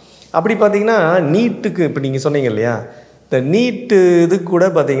உண்மைதான். அப்படி பார்த்தீங்கன்னா நீட்டுக்கு இப்போ நீங்கள் சொன்னீங்க இல்லையா, இந்த நீட்டு இது கூட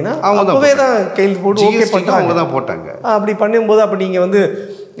பார்த்தீங்கன்னா அப்போவே தான் கையெழுத்து போட்டு ஓகே பண்ணுறாங்க, அவங்க தான் போட்டாங்க. அப்படி பண்ணும்போது அப்போ நீங்கள் வந்து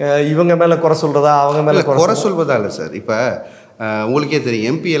இவங்க மேலே குறை சொல்கிறதா அவங்க மேலே குறை சொல்வதா இல்லை சார். இப்போ உங்களுக்கே தெரியும்,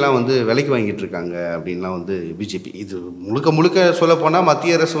 எம்பியெல்லாம் வந்து விலைக்கு வாங்கிட்டு இருக்காங்க அப்படின்லாம் வந்து பிஜேபி. இது முழுக்க சொல்லப்போனால்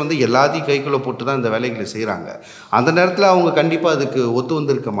மத்திய அரசு வந்து எல்லாத்தையும் கைக்குள்ளே போட்டு தான் இந்த வேலைகளை செய்கிறாங்க. அந்த நேரத்தில் அவங்க கண்டிப்பாக அதுக்கு ஒத்து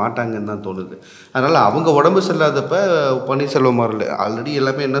வந்திருக்க மாட்டாங்கன்னு தான் தோணுது. அதனால் அவங்க உடம்பு செல்லாதப்ப பன்னீர்செல்வம் அவர்கள் ஆல்ரெடி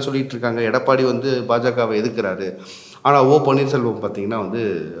எல்லாமே என்ன சொல்லிகிட்டு இருக்காங்க, எடப்பாடி வந்து பாஜகவை எதிர்க்கிறாரு, ஆனால் பன்னீர்செல்வம் பார்த்திங்கன்னா வந்து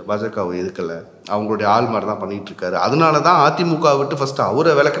பாஜகவை எதுக்கலை, அவங்களுடைய ஆள் மாதிரி தான் பண்ணிகிட்ருக்காரு. அதனால தான் அதிமுக விட்டு ஃபஸ்ட்டு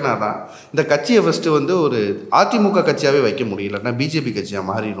அவரை விளக்குனா தான் இந்த கட்சியை ஃபஸ்ட்டு வந்து ஒரு அதிமுக கட்சியாகவே வைக்க முடியலன்னா பிஜேபி கட்சியாக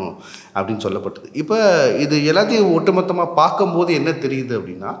மாறிடும் அப்படின்னு சொல்லப்பட்டது. இப்போ இது எல்லாத்தையும் ஒட்டுமொத்தமாக பார்க்கும்போது என்ன தெரியுது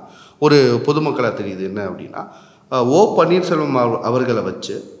அப்படின்னா, ஒரு பொதுமக்களாக தெரியுது என்ன அப்படின்னா, பன்னீர்செல்வம் அவர்களை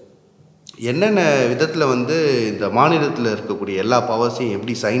வச்சு என்னென்ன விதத்தில் வந்து இந்த மாநிலத்தில் இருக்கக்கூடிய எல்லா பவர்ஸையும்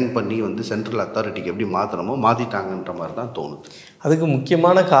எப்படி சைன் பண்ணி வந்து சென்ட்ரல் அத்தாரிட்டிக்கு எப்படி மாற்றணுமோ மாற்றிட்டாங்கன்ற மாதிரி தான் தோணுது. அதுக்கு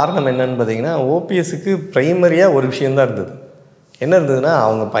முக்கியமான காரணம் என்னன்னு பார்த்தீங்கன்னா, ஓபிஎஸ்க்கு ப்ரைமரியாக ஒரு விஷயந்தான் இருந்தது. என்ன இருந்ததுன்னா,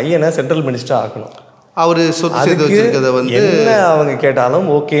 அவங்க பையனை சென்ட்ரல் மினிஸ்டர் ஆக்கணும். அவர் சொத்து சேர்த்து வச்சிருக்கிறத வந்து என்ன அவங்க கேட்டாலும்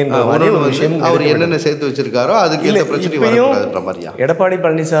ஓகேன்ற மாதிரி ஒரு விஷயம். அவர் என்னென்ன சேர்த்து வச்சிருக்காரோ அதுக்கு எந்த பிரச்சனையும் வரக்கூடாதுன்ற மாதிரியா எடப்பாடி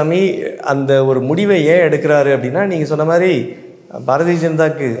பழனிசாமி அந்த ஒரு முடிவை ஏன் எடுக்கிறாரு அப்படின்னா, நீங்கள் சொன்ன மாதிரி பாரதிய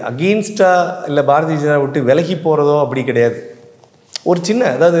ஜனதாக்கு அகெயின்ஸ்டாக இல்லை பாரதிய ஜனதா விட்டு விலகி போகிறதோ அப்படி கிடையாது. ஒரு சின்ன,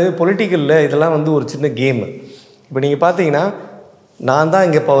 அதாவது பொலிட்டிக்கலில் இதெல்லாம் வந்து ஒரு சின்ன கேமு. இப்போ நீங்கள் பார்த்தீங்கன்னா, நான் தான்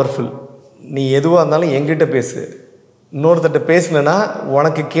இங்கே பவர்ஃபுல், நீ எதுவாக இருந்தாலும் எங்கிட்ட பேசு, இன்னொருத்தட்ட பேசுனா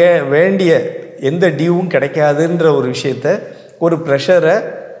உனக்கு வேண்டிய எந்த டியூவும் கிடைக்காதுன்ற ஒரு விஷயத்த, ஒரு ப்ரெஷரை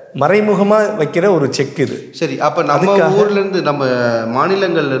மறைமுகமாக வைக்கிற ஒரு செக் இது. சரி, அப்போ நம்ம ஊர்லேருந்து நம்ம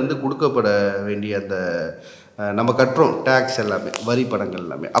மாநிலங்கள்லேருந்து கொடுக்கப்பட வேண்டிய அந்த நம்ம கட்டுறோம் டேக்ஸ் எல்லாமே, வரி படங்கள்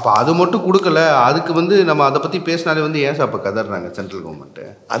எல்லாமே, அப்போ அது மட்டும் கொடுக்கல, அதுக்கு வந்து நம்ம அதை பற்றி பேசினாலே வந்து ஏன் சார் அப்போ கதறாங்க சென்ட்ரல் கவர்மெண்ட்டு?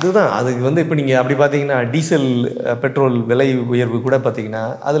 அதுதான், அதுக்கு வந்து இப்போ நீங்கள் அப்படி பார்த்தீங்கன்னா டீசல் பெட்ரோல் விலை உயர்வு கூட பார்த்தீங்கன்னா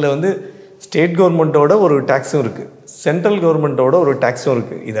அதில் வந்து ஸ்டேட் கவர்மெண்ட்டோட ஒரு டேக்ஸும் இருக்குது, சென்ட்ரல் கவர்மெண்ட்டோட ஒரு டேக்ஸும்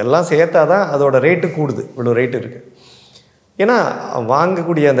இருக்குது. இதெல்லாம் சேர்த்தா தான் அதோட ரேட்டு கூடுது, இவ்வளோ ரேட்டு இருக்குது. ஏன்னா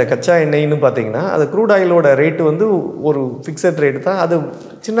வாங்கக்கூடிய அந்த கச்சா எண்ணெய்னு பார்த்தீங்கன்னா அது க்ரூட் ஆயிலோட ரேட்டு வந்து ஒரு ஃபிக்ஸட் ரேட்டு தான். அது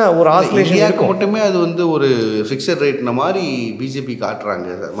சின்ன ஒரு ஆஸ்லேஷன் மட்டுமே அது வந்து ஒரு ஃபிக்ஸட் ரேட்ன மாதிரி பிஜேபி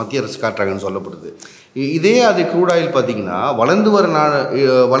காட்டுறாங்க, மத்திய அரசு காட்டுறாங்கன்னு சொல்லப்படுது. இதே அது க்ரூட் ஆயில் பார்த்தீங்கன்னா வளர்ந்து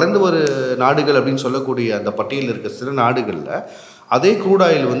வர நாடுகள் அப்படின்னு சொல்லக்கூடிய அந்த பட்டியலில் இருக்க சில நாடுகளில் அதே க்ரூட்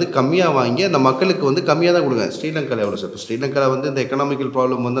ஆயில் வந்து கம்மியாக வாங்கி அந்த மக்களுக்கு வந்து கம்மியாக தான் கொடுங்க. ஸ்ரீலங்காவில் எவ்வளோ சார்? இப்போ ஸ்ரீலங்காவில் வந்து இந்த எக்கனாமிக்கல்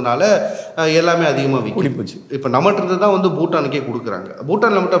ப்ராப்ளம் வந்தனால எல்லாமே அதிகமாக விற்கி போச்சு. இப்போ நம்மகிட்ட இருந்து தான் வந்து பூட்டானுக்கே கொடுக்குறாங்க.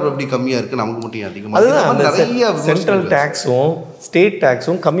 பூட்டானில் மட்டும் அப்புறம் எப்படி கம்மியாக இருக்குது, நமக்கு மட்டும் அதிகமாக நிறைய சென்ட்ரல் டேக்ஸும் ஸ்டேட்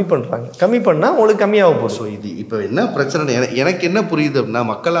டேக்ஸும் கம்மி பண்ணுறாங்க. கம்மி பண்ணால் உங்களுக்கு கம்மியாக போகும். ஸோ இது இப்போ என்ன பிரச்சனை எனக்கு என்ன புரியுது அப்படின்னா,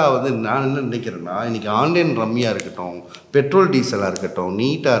 மக்களாக வந்து நான் என்ன நினைக்கிறேன்னா, இன்றைக்கி ஆன்லைன் ரம்மியாக இருக்கட்டும், பெட்ரோல் டீசலாக இருக்கட்டும்,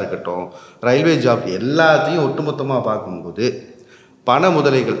 நீட்டாக இருக்கட்டும், ரயில்வே ஜாப் எல்லாத்தையும் ஒட்டுமொத்தமாக பார்க்கும்போது பண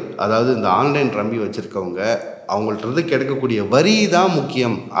முதலைகள், அதாவது இந்த ஆன்லைன் ரம்மி வச்சுருக்கவங்க, அவங்கள்ட்ட கிடைக்கக்கூடிய வரி தான்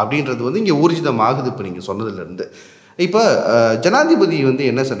முக்கியம் அப்படின்றது வந்து இங்கே ஊர்ஜிதம் ஆகுது. இப்போ நீங்கள் சொன்னதுலேருந்து இப்போ ஜனாதிபதி வந்து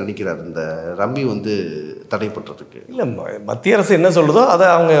என்ன சார் நினைக்கிறார் இந்த ரம்மி வந்து தடைப்பட்டதுக்கு? இல்லை, மத்திய அரசு என்ன சொல்லுதோ அதை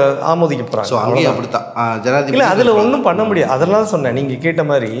அவங்க ஆமோதிக்க போகிறாங்க. ஸோ அங்கேயும் அப்படித்தான் ஜனாதிபதி. இல்லை, அதில் ஒன்றும் பண்ண முடியாது. அதெல்லாம் சொன்னேன், நீங்கள் கேட்ட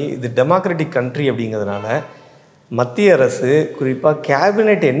மாதிரி இது டெமோக்ராட்டிக் கண்ட்ரி அப்படிங்கிறதுனால மத்திய அரசு குறிப்பாக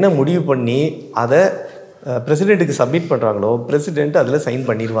கேபினெட் என்ன முடிவு பண்ணி அதை பிரசிடெண்ட்டுக்கு சப்மிட் பண்ணுறாங்களோ பிரசிடெண்ட் அதில் சைன்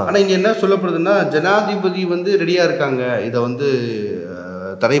பண்ணிடுவாங்க. ஆனால் இங்கே என்ன சொல்லப்படுதுன்னா, ஜனாதிபதி வந்து ரெடியாக இருக்காங்க இதை வந்து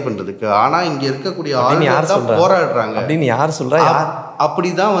தடை பண்ணுறதுக்கு. ஆனால் இங்கே இருக்கக்கூடிய யார் போராடுறாங்க அப்படின்னு யார் சொல்கிறா?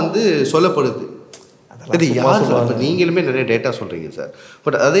 அப்படி தான் வந்து சொல்லப்படுது. இது யார் சார்? இப்போ நீங்களுமே நிறைய டேட்டா சொல்கிறீங்க சார்.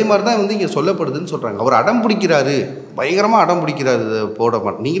 பட் அதே மாதிரி தான் வந்து இங்கே சொல்லப்படுதுன்னு சொல்கிறாங்க. அவர் அடம் பிடிக்கிறாரு, பயங்கரமாக அடம் பிடிக்கிறாரு, இதை போட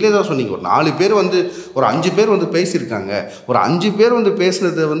மாட்டேன். நீங்களே தான் சொன்னீங்க, ஒரு 4 பேர் வந்து ஒரு 5 பேர் வந்து பேசியிருக்காங்க. ஒரு 5 பேர் வந்து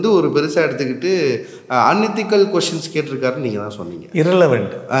பேசுனதை வந்து ஒரு பெருசாக எடுத்துக்கிட்டு அன்எத்திக்கல் கொஸ்டின்ஸ் கேட்டிருக்காருன்னு நீங்கள் தான் சொன்னீங்க.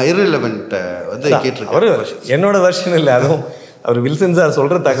 இரலவெண்ட் வந்து கேட்டிருக்காரு. என்னோட வெர்ஷன் இல்லை, அதுவும் அவர் வில்சன் சார்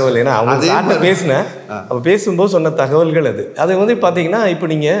சொல்கிற தகவல். ஏன்னா அவங்க பேசினேன், அப்போ பேசும்போது சொன்ன தகவல்கள் அது வந்து பார்த்தீங்கன்னா, இப்போ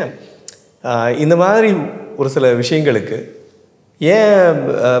நீங்கள் இந்த மாதிரி ஒரு சில விஷயங்களுக்கு ஏன்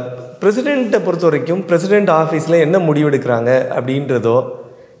பிரசிடெண்ட்டை பொறுத்த வரைக்கும் பிரசிடெண்ட் ஆஃபீஸில் என்ன முடிவெடுக்கிறாங்க அப்படின்றதோ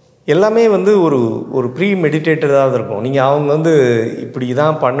எல்லாமே வந்து ஒரு ப்ரீ மெடிடேட்டடாக இருக்கும். நீங்கள் அவங்க வந்து இப்படி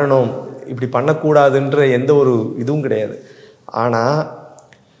தான் பண்ணணும், இப்படி பண்ணக்கூடாதுன்ற எந்த ஒரு இதுவும் கிடையாது. ஆனால்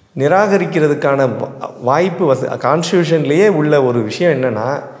நிராகரிக்கிறதுக்கான வாய்ப்பு கான்ஸ்டியூஷன்லேயே உள்ள ஒரு விஷயம் என்னென்னா,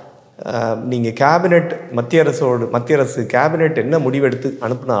 நீங்கள் கேபினெட் மத்திய அரசு கேபினெட் என்ன முடிவெடுத்து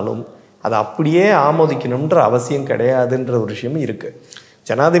அனுப்புனாலும் அதை அப்படியே ஆமோதிக்கணுன்ற அவசியம் கிடையாதுன்ற ஒரு விஷயமும் இருக்குது.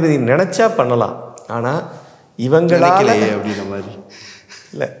 ஜனாதிபதி நினச்சா பண்ணலாம், ஆனால் இவங்களால் அப்படின்ற மாதிரி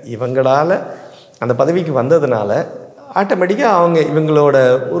இல்லை, இவங்களால் அந்த பதவிக்கு வந்ததுனால ஆட்டோமேட்டிக்காக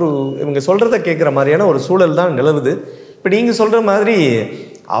இவங்க சொல்கிறத கேட்குற மாதிரியான ஒரு சூழல் தான் நிலவுது. இப்போ நீங்கள் சொல்கிற மாதிரி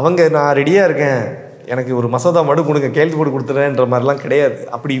நான் ரெடியாக இருக்கேன், எனக்கு ஒரு மசோதா மடு கொடுங்க, கேள்வி போட்டு கொடுத்துறேன்ற மாதிரிலாம் கிடையாது.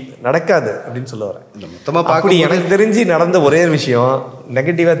 அப்படி நடக்காது அப்படின்னு சொல்ல வரேன். அப்படி எனக்கு தெரிஞ்சு நடந்த ஒரே விஷயம்,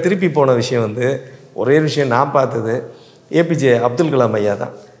 நெகட்டிவாக திருப்பி போன விஷயம் வந்து ஒரே விஷயம் நான் பார்த்தது ஏபிஜே அப்துல் கலாம் ஐயா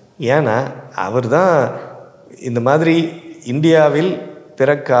தான். ஏன்னா அவர் தான் இந்த மாதிரி இந்தியாவில்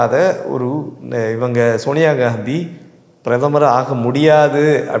பிறக்காத இவங்க சோனியா காந்தி பிரதமராக ஆக முடியாது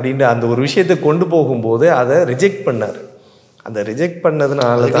அப்படின்ற அந்த ஒரு விஷயத்தை கொண்டு போகும்போது அதை ரிஜெக்ட் பண்ணார். அந்த ரிஜெக்ட்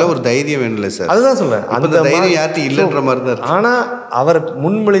பண்ணதுனால ஒரு தைரியம் வேணும்ல சார்? அதுதான் சொல்றேன், அந்த தைரியம் யார்ட்டும் இல்லைன்ற மாதிரி தான். ஆனால் அவர்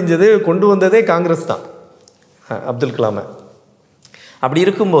முன்மொழிஞ்சது கொண்டு வந்ததே காங்கிரஸ் தான், அப்துல் கலாமை. அப்படி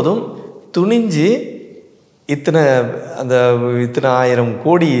இருக்கும்போதும் துணிஞ்சு இத்தனை 1000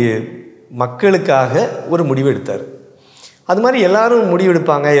 கோடி மக்களுக்காக ஒரு முடிவு எடுத்தார். அது மாதிரி எல்லாரும்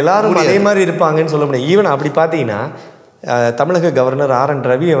முடிவெடுப்பாங்க, எல்லாரும் அதே மாதிரி இருப்பாங்கன்னு சொல்ல முடியாது. ஈவன் அப்படி பார்த்தீங்கன்னா தமிழக கவர்னர் RN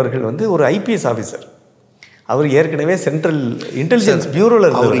ரவி அவர்கள் வந்து ஒரு IPS ஆஃபீஸர். அவர் ஏற்கனவே சென்ட்ரல் இன்டெலிஜென்ஸ் பியூரோவில்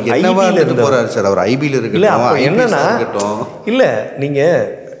என்னன்னா, இல்லை நீங்கள்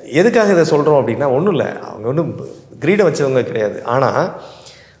எதுக்காக இதை சொல்கிறோம் அப்படின்னா ஒன்றும் இல்லை, அவங்க ஒன்றும் கிரீடை வச்சவங்க கிடையாது. ஆனால்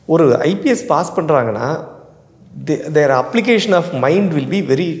ஒரு IPS பாஸ் பண்ணுறாங்கன்னா தேர் application of mind will be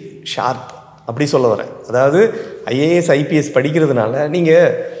very sharp அப்படி சொல்ல வரேன். அதாவது IAS IPS படிக்கிறதுனால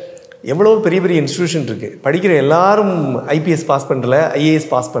நீங்கள் எவ்வளோ பெரிய பெரிய இன்ஸ்டியூஷன் இருக்குது, படிக்கிற எல்லாரும் IPS பாஸ் பண்ணல, IAS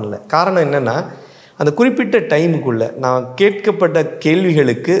பாஸ் பண்ணல. காரணம் என்னென்னா, அந்த குறிப்பிட்ட டைமுக்குள்ளே நான் கேட்கப்பட்ட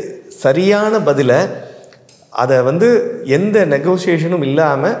கேள்விகளுக்கு சரியான பதிலை அதை வந்து எந்த நெகோசியேஷனும்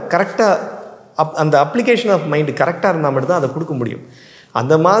இல்லாமல் கரெக்டாக அந்த அப்ளிகேஷன் ஆஃப் மைண்டு கரெக்டாக இருந்தால் மட்டும்தான் அதை கொடுக்க முடியும்.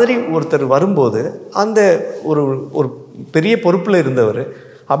 அந்த மாதிரி ஒருத்தர் வரும்போது அந்த ஒரு பெரிய பொறுப்பில் இருந்தவர்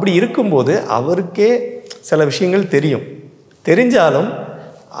அப்படி இருக்கும்போது அவருக்கே சில விஷயங்கள் தெரிஞ்சாலும்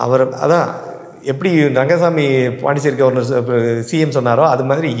அவர் அதான் எப்படி ரங்கசாமி பாண்டிச்சேரி கவர்னர் CM சொன்னாரோ அது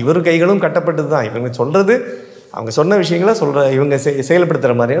மாதிரி இவர் கைகளும் கட்டப்பட்டது தான். இவங்க சொல்கிறது, அவங்க சொன்ன விஷயங்களை இவங்க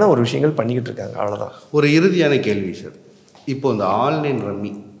செயல்படுத்துகிற மாதிரியான ஒரு விஷயங்கள் பண்ணிக்கிட்டு இருக்காங்க, அவ்வளோதான். ஒரு இறுதியான கேள்வி சார், இப்போ இந்த ஆன்லைன்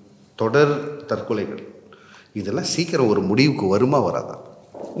ரம்மி, தொடர் தற்கொலைகள், இதெல்லாம் சீக்கிரம் ஒரு முடிவுக்கு வருமா வராதா?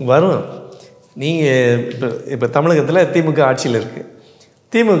 வரும். நீங்கள் இப்போ தமிழகத்தில் திமுக ஆட்சியில் இருக்குது,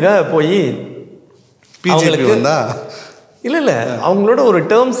 திமுக போய் பிஜேபி வந்தா இல்லை அவங்களோட ஒரு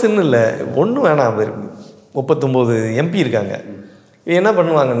டேர்ம்ஸ்ன்னு இல்லை, ஒன்றும் வேணாம். 39 MP இருக்காங்க. என்ன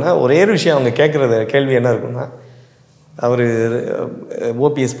பண்ணுவாங்கன்னா, ஒரே ஒரு விஷயம் அவங்க கேட்குற கேள்வி என்ன இருக்குன்னா, அவர்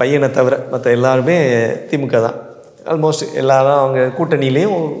ஓபிஎஸ் பையனை தவிர மற்ற எல்லாருமே திமுக தான். ஆல்மோஸ்ட் எல்லாரும் அவங்க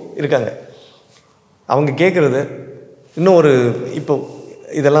கூட்டணியிலையும் இருக்காங்க. அவங்க கேட்குறது இன்னும் ஒரு இப்போ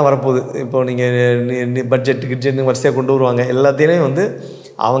இதெல்லாம் வரப்போகுது. இப்போது நீங்கள் பட்ஜெட்டு வரிசையாக கொண்டு வருவாங்க. எல்லாத்தையுமே வந்து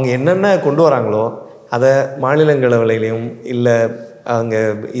அவங்க என்னென்ன கொண்டு வராங்களோ அதை மாநிலங்களவையிலையும் இல்லை அவங்க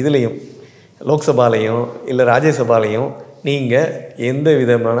இதுலேயும் லோக்சபாலையும் இல்லை ராஜ்யசபாலையும் நீங்கள் எந்த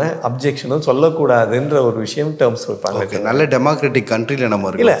விதமான அப்ஜெக்ஷனும் சொல்லக்கூடாதுன்ற ஒரு விஷயம் டேர்ம்ஸ் வைப்பாங்க. நல்ல டெமோக்ராட்டிக் கண்ட்ரியில்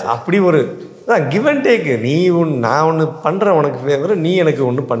நம்ம இல்லை அப்படி ஒரு கிவ் அண்ட் டேக்கு. நீ நான் ஒன்று பண்ணுறேன் உனக்கு ஃபேவர், நீ எனக்கு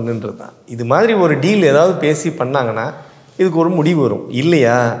ஒன்று பண்ணுன்றது தான். இது மாதிரி ஒரு டீல் ஏதாவது பேசி பண்ணாங்கன்னா இதுக்கு ஒரு முடிவு வரும்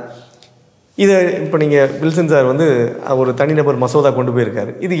இல்லையா? இதை இப்போ நீங்கள் வில்சன் சார் வந்து ஒரு தனிநபர் மசோதா கொண்டு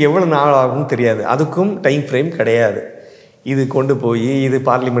போயிருக்காரு. இது எவ்வளோ நாள் ஆகும்னு தெரியாது. அதுக்கும் டைம் ஃப்ரேம் கிடையாது. இது கொண்டு போய் இது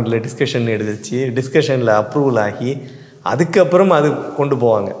பார்லிமெண்ட்டில் டிஸ்கஷன் எடுத்துச்சு, டிஸ்கஷனில் அப்ரூவல் ஆகி அதுக்கப்புறம் அது கொண்டு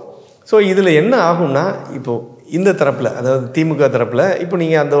போவாங்க. ஸோ இதில் என்ன ஆகும்னா இப்போது இந்த தரப்பில் அதாவது திமுக தரப்பில் இப்போ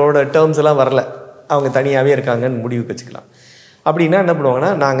நீங்கள் அதோட டேர்ம்ஸ் எல்லாம் வரல, அவங்க தனியாகவே இருக்காங்கன்னு முடிவுக்கு வச்சுக்கலாம். அப்படின்னா என்ன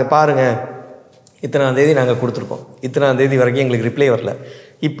பண்ணுவாங்கன்னா, நாங்கள் பாருங்கள் இத்தனாந்தேதி நாங்கள் கொடுத்துருக்கோம், இத்தனாந்தேதி வரைக்கும் எங்களுக்கு ரிப்ளை வரல.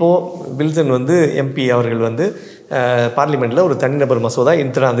 இப்போது வில்சன் வந்து எம்பி அவர்கள் வந்து பார்லிமெண்ட்டில் ஒரு தனிநபர் மசோதா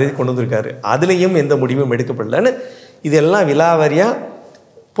இத்தனாந்தேதி கொண்டு வந்திருக்காரு, அதுலேயும் எந்த முடிவும் எடுக்கப்படலன்னு இதெல்லாம் விலாவாரியாக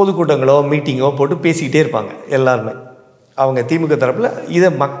பொதுக்கூட்டங்களோ மீட்டிங்கோ போட்டு பேசிக்கிட்டே இருப்பாங்க எல்லாருமே. அவங்க திமுக தரப்பில் இதை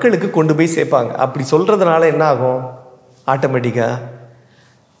மக்களுக்கு கொண்டு போய் சேர்ப்பாங்க. அப்படி சொல்கிறதுனால என்ன ஆகும்? ஆட்டோமேட்டிக்காக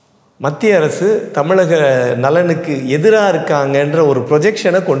மத்திய அரசு தமிழக நலனுக்கு எதிராக இருக்காங்கன்ற ஒரு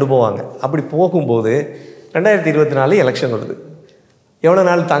ப்ரொஜெக்ஷனை கொண்டு போவாங்க. அப்படி போகும்போது 2024 எலெக்ஷன் வருது. எவ்வளோ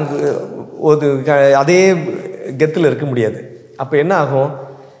நாள் ஒரு அதே கெத்தில் இருக்க முடியாது. அப்போ என்ன ஆகும்?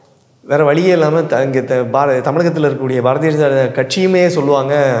 வேறு வழியே இல்லாமல் இங்கே தமிழகத்தில் இருக்கக்கூடிய பாரதிய ஜனதா கட்சியுமே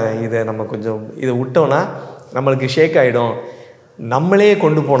சொல்லுவாங்க, இதை நம்ம கொஞ்சம் இதை விட்டோன்னா நம்மளுக்கு ஷேக் ஆகிடும், நம்மளே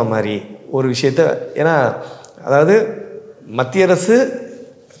கொண்டு போன மாதிரி ஒரு விஷயத்த. ஏன்னா அதாவது மத்திய அரசு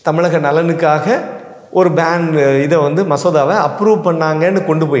தமிழக நலனுக்காக ஒரு பேன் இதை வந்து மசோதாவை அப்ரூவ் பண்ணாங்கன்னு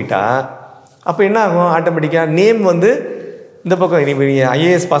கொண்டு போயிட்டா அப்போ என்ன ஆகும்? ஆட்டோமேட்டிக்காக நேம் வந்து இந்த பக்கம் நீங்கள்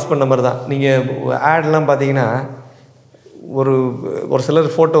ஐஏஎஸ் பாஸ் பண்ண மாதிரி தான். நீங்கள் ஆட்லாம் பார்த்தீங்கன்னா ஒரு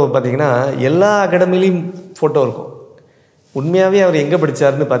சிலர் ஃபோட்டோ பார்த்தீங்கன்னா எல்லா அகாடமிலையும் ஃபோட்டோ இருக்கும். உண்மையாகவே அவர் எங்கே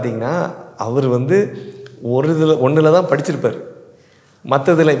படித்தார்னு பார்த்தீங்கன்னா அவர் வந்து ஒன்றில் தான் படிச்சிருப்பார்.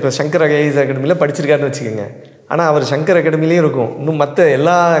 மற்றதில் இப்போ சங்கர் ஐஏஎஸ் அகாடமியில் படிச்சிருக்காருன்னு வச்சுக்கோங்க. ஆனால் அவர் சங்கர் அகாடமிலையும் இருக்கும், இன்னும் மற்ற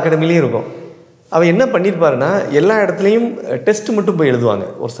எல்லா அகாடமிலையும் இருக்கும். அவர் என்ன பண்ணியிருப்பாருன்னா எல்லா இடத்துலையும் டெஸ்ட் மட்டும் போய் எழுதுவாங்க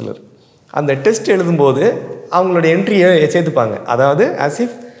ஒரு சிலர். அந்த டெஸ்ட் எழுதும்போது அவங்களோட என்ட்ரியை சேர்த்துப்பாங்க, அதாவது ஆஸ்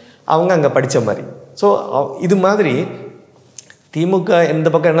இஃப் அவங்க அங்கே படித்த மாதிரி. ஸோ இது மாதிரி திமுக இந்த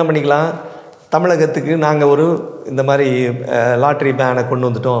பக்கம் என்ன பண்ணிக்கலாம், தமிழகத்துக்கு நாங்கள் ஒரு இந்த மாதிரி லாட்ரி பேனை கொண்டு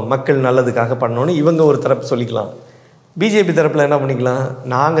வந்துட்டோம், மக்கள் நல்லதுக்காக பண்ணோன்னு இவங்க ஒரு தரப்பு சொல்லிக்கலாம். பிஜேபி தரப்பில் என்ன பண்ணிக்கலாம்,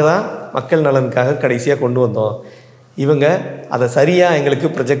 நாங்கள் தான் மக்கள் நலனுக்காக கடைசியாக கொண்டு வந்தோம், இவங்க அதை சரியாக எங்களுக்கு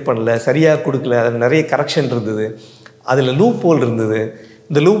ப்ரொஜெக்ட் பண்ணல, சரியாக கொடுக்கல, அதில் நிறைய கரெக்ஷன் இருந்தது, அதில் லூப் ஹோல் இருந்தது,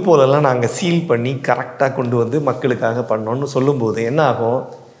 இந்த லூப் ஹோலெல்லாம் நாங்கள் சீல் பண்ணி கரெக்டாக கொண்டு வந்து மக்களுக்காக பண்ணோன்னு சொல்லும்போது என்ன ஆகும்?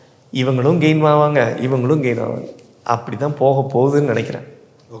 இவங்களும் கெயின் ஆவாங்க, இவங்களும் கெயின் ஆவாங்க. அப்படி தான் போக போகுதுன்னு நினைக்கிறேன்.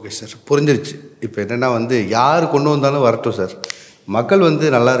 ஓகே சார், புரிஞ்சிருச்சு. இப்போ என்னென்னா வந்து யார் கொண்டு வந்தாலும் வரட்டும் சார், மக்கள் வந்து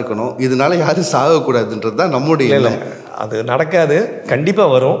நல்லா இருக்கணும், இதனால யாரும் சாகக்கூடாதுன்றது தான் நம்முடைய. இல்லை அது நடக்காது,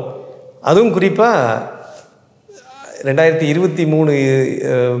 கண்டிப்பாக வரும். அதுவும் குறிப்பாக 2023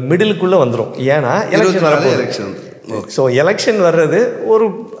 மிடிலுக்குள்ளே வந்துடும். ஏன்னா எலெக்ஷன் வரப்போகுது. ஸோ எலெக்ஷன் வர்றது ஒரு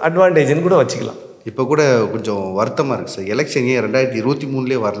அட்வான்டேஜ்னு கூட வச்சுக்கலாம். இப்போ கூட கொஞ்சம் வருத்தமாக இருக்குது சார், எலெக்ஷன் ஏன்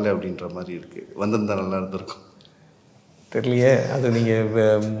 2023 வரல அப்படின்ற மாதிரி இருக்குது. வந்திருந்தா நல்லா இருந்திருக்கும். தெரியலையே, அது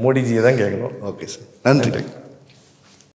நீங்கள் மோடிஜியை தான் கேட்கணும். ஓகே சார், நன்றி.